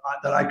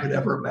that I could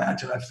ever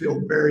imagine. I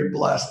feel very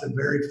blessed and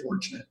very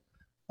fortunate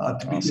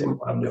to be doing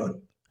what I'm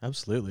doing.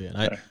 Absolutely. And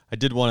I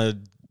did want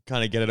to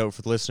kind of get it out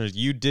for the listeners.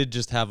 You did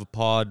just have a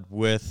pod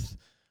with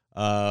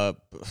a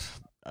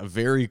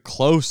very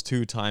close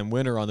two-time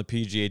winner on the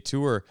PGA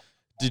Tour.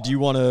 Did you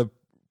want to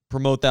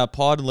promote that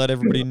pod and let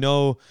everybody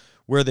know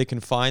where they can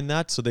find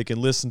that so they can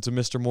listen to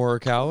Mr.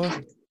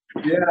 Morikawa?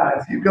 Yeah,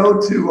 if you go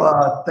to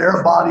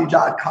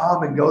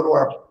Therabody.com and go to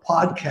our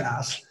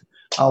podcast,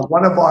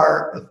 one of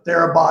our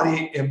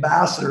Therabody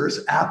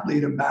ambassadors,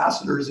 athlete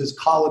ambassadors, is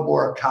Colin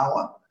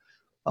Morikawa.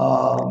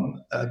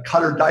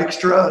 Cutter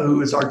Dykstra,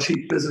 who is our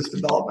Chief Business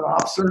Development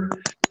Officer,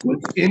 was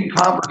in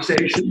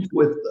conversations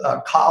with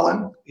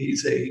Colin.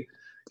 He's a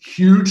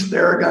huge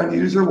Theragun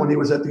user when he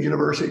was at the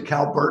University of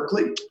Cal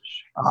Berkeley.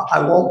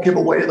 I won't give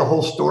away the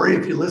whole story.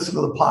 If you listen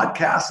to the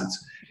podcast,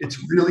 it's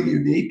really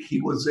unique.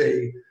 He was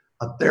a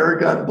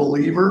Theragun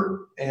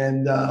believer,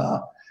 and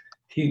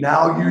he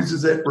now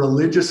uses it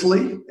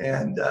religiously.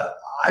 And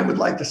I would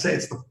like to say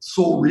it's the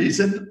sole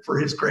reason for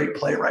his great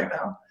play right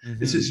now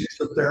is his use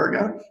of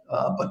Theragun,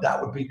 but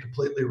that would be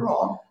completely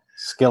wrong.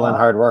 Skill and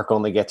hard work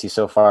only gets you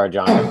so far,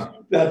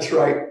 John. That's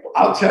right.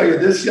 I'll tell you,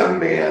 this young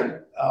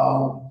man,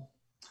 I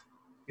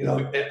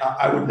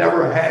would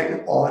never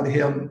hang on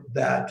him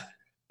that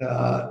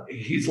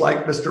he's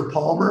like Mr.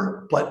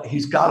 Palmer, but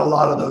he's got a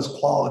lot of those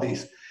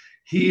qualities.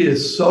 He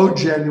is so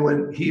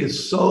genuine. He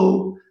is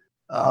so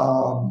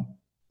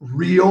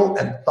real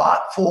and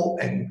thoughtful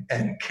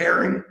and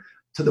caring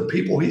to the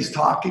people he's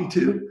talking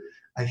to.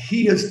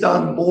 He has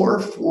done more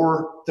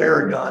for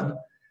Theragun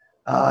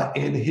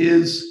in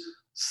his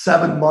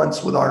 7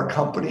 months with our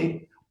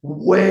company,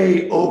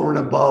 way over and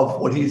above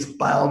what he's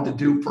bound to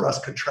do for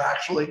us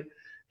contractually.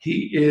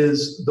 He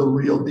is the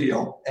real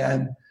deal.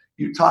 And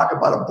you talk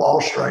about a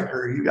ball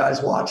striker, you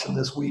guys watch him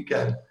this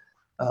weekend.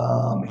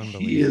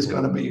 He is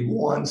going to be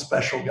one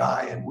special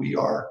guy. And we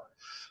are,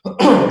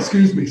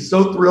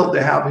 so thrilled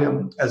to have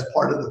him as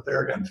part of the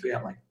Theragun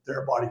family,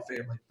 Therabody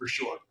family, for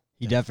sure.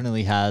 He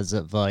definitely has,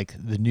 of like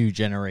the new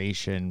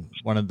generation,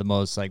 one of the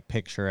most like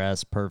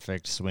picturesque,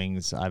 perfect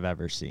swings I've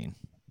ever seen.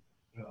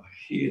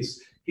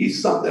 He's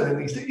something, and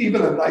he's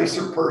even a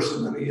nicer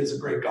person than he is a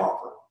great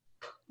golfer,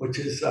 which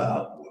is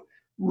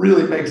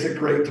really makes it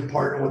great to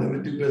partner with him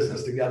and do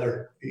business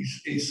together.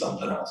 He's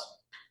something else.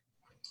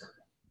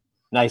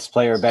 Nice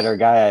player, better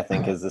guy, I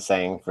think is the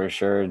saying for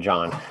sure,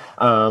 John.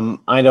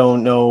 I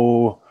don't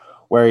know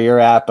where you're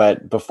at,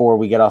 but before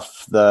we get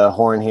off the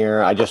horn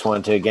here, I just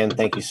wanted to again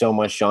thank you so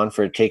much, John,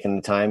 for taking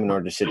the time in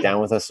order to sit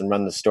down with us and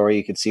run the story.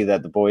 You could see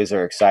that the boys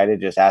are excited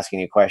just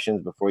asking you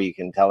questions before you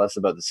can tell us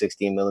about the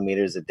 16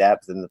 millimeters of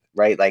depth, and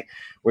right, like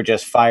we're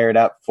just fired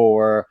up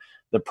for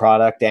the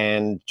product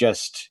and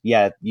just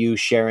you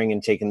sharing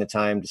and taking the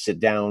time to sit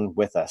down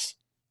with us.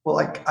 Well,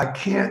 I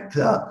can't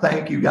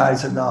thank you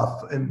guys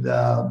enough, and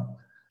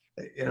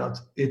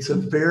it's a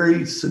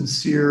very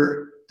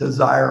sincere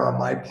desire on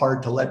my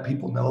part to let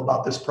people know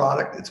about this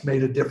product. It's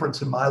made a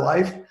difference in my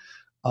life.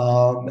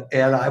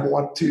 And I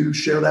want to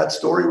share that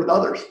story with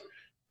others.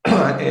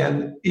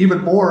 And even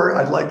more,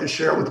 I'd like to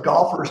share with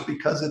golfers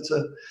because it's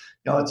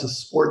a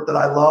sport that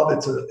I love.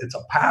 It's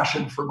a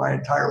passion for my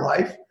entire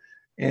life.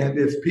 And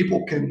if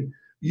people can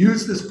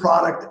use this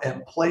product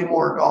and play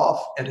more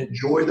golf and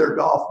enjoy their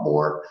golf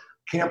more,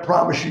 can't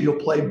promise you'll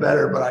play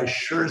better, but I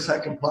sure as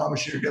heck can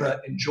promise you're going to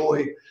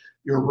enjoy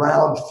your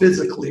round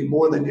physically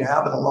more than you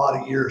have in a lot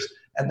of years.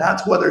 And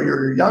that's whether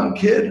you're a young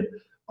kid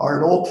or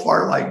an old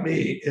fart like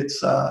me.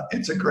 It's a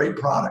great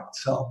product.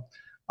 So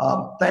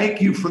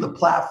thank you for the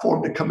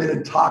platform to come in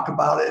and talk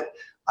about it.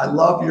 I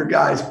love your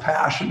guys'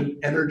 passion and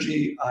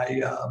energy.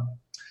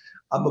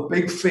 I'm a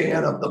big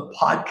fan of the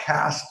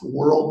podcast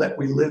world that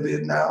we live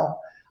in now.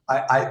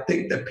 I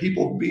think that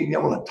people being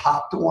able to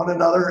talk to one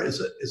another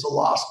is a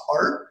lost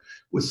art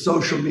with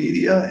social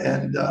media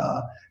and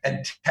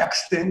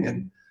texting.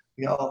 And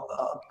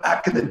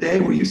back in the day,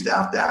 we used to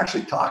have to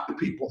actually talk to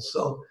people.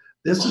 So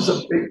this is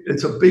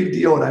it's a big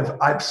deal. And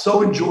I've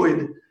so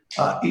enjoyed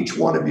each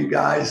one of you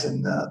guys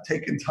and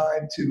taking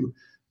time to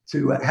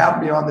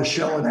have me on the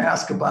show and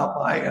ask about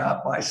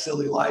my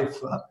silly life.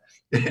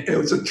 It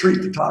was a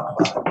treat to talk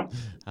about.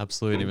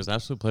 Absolutely. It was an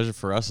absolute pleasure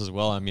for us as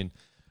well. I mean,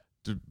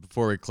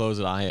 before we close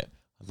it,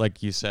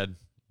 like you said,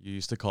 you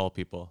used to call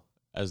people.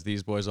 As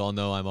these boys all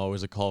know, I'm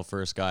always a call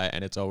first guy,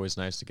 and it's always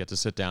nice to get to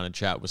sit down and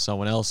chat with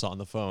someone else on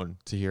the phone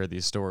to hear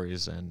these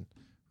stories and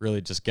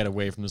really just get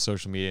away from the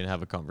social media and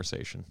have a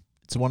conversation.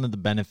 It's one of the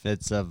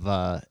benefits of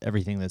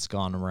everything that's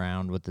gone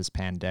around with this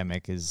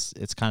pandemic is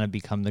it's kind of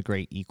become the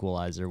great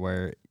equalizer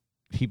where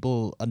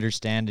people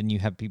understand, and you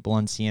have people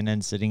on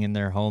CNN sitting in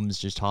their homes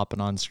just hopping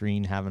on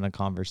screen, having a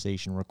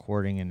conversation,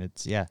 recording, and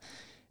it's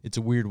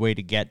a weird way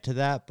to get to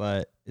that,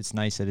 but it's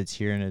nice that it's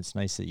here, and it's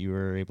nice that you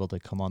were able to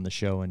come on the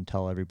show and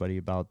tell everybody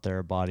about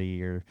Therabody,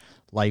 your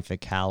life at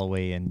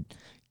Callaway, and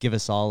give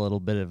us all a little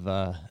bit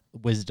of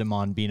wisdom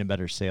on being a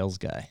better sales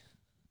guy.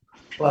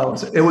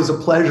 Well, it was a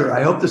pleasure.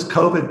 I hope this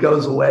COVID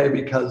goes away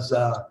because,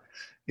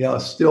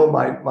 still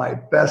my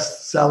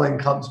best selling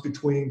comes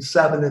between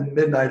 7 and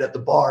midnight at the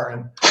bar,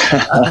 and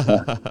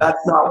that's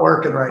not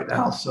working right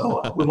now.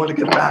 So we want to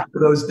get back to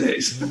those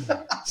days.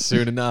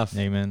 Soon enough.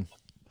 Amen.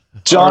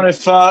 John,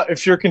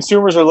 if your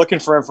consumers are looking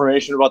for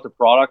information about the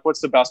product,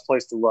 what's the best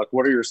place to look?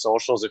 What are your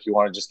socials if you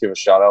want to just give a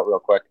shout out real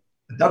quick?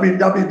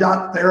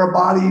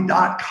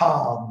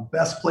 www.therabody.com.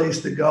 Best place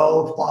to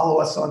go. Follow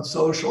us on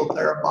social,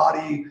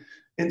 Therabody,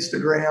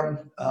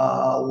 Instagram.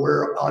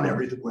 We're on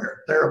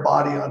everywhere.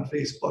 Therabody on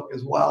Facebook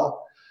as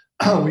well.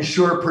 We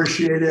sure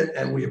appreciate it,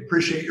 and we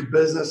appreciate your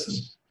business. And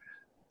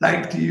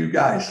thank to you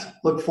guys.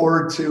 Look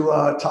forward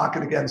to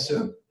talking again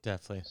soon.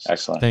 Definitely.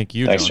 Excellent. Thank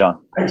you, Thanks,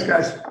 John. Thanks,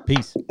 guys.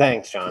 Peace.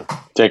 Thanks, John.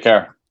 Take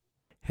care.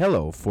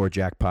 Hello, Four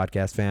Jack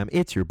Podcast fam.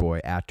 It's your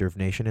boy, Active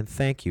Nation, and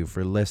thank you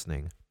for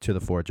listening to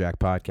the Four Jack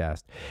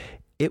Podcast.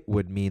 It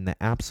would mean the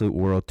absolute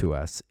world to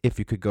us if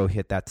you could go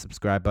hit that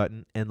subscribe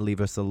button and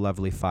leave us a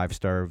lovely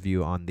 5-star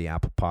review on the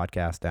Apple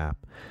Podcast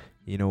app.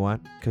 You know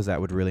what? Because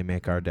that would really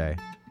make our day.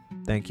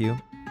 Thank you,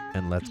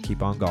 and let's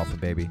keep on golfing,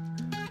 baby.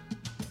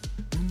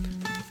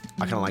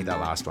 I kind of like that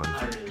last one.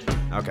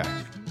 Okay,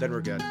 then we're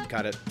good.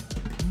 Cut it.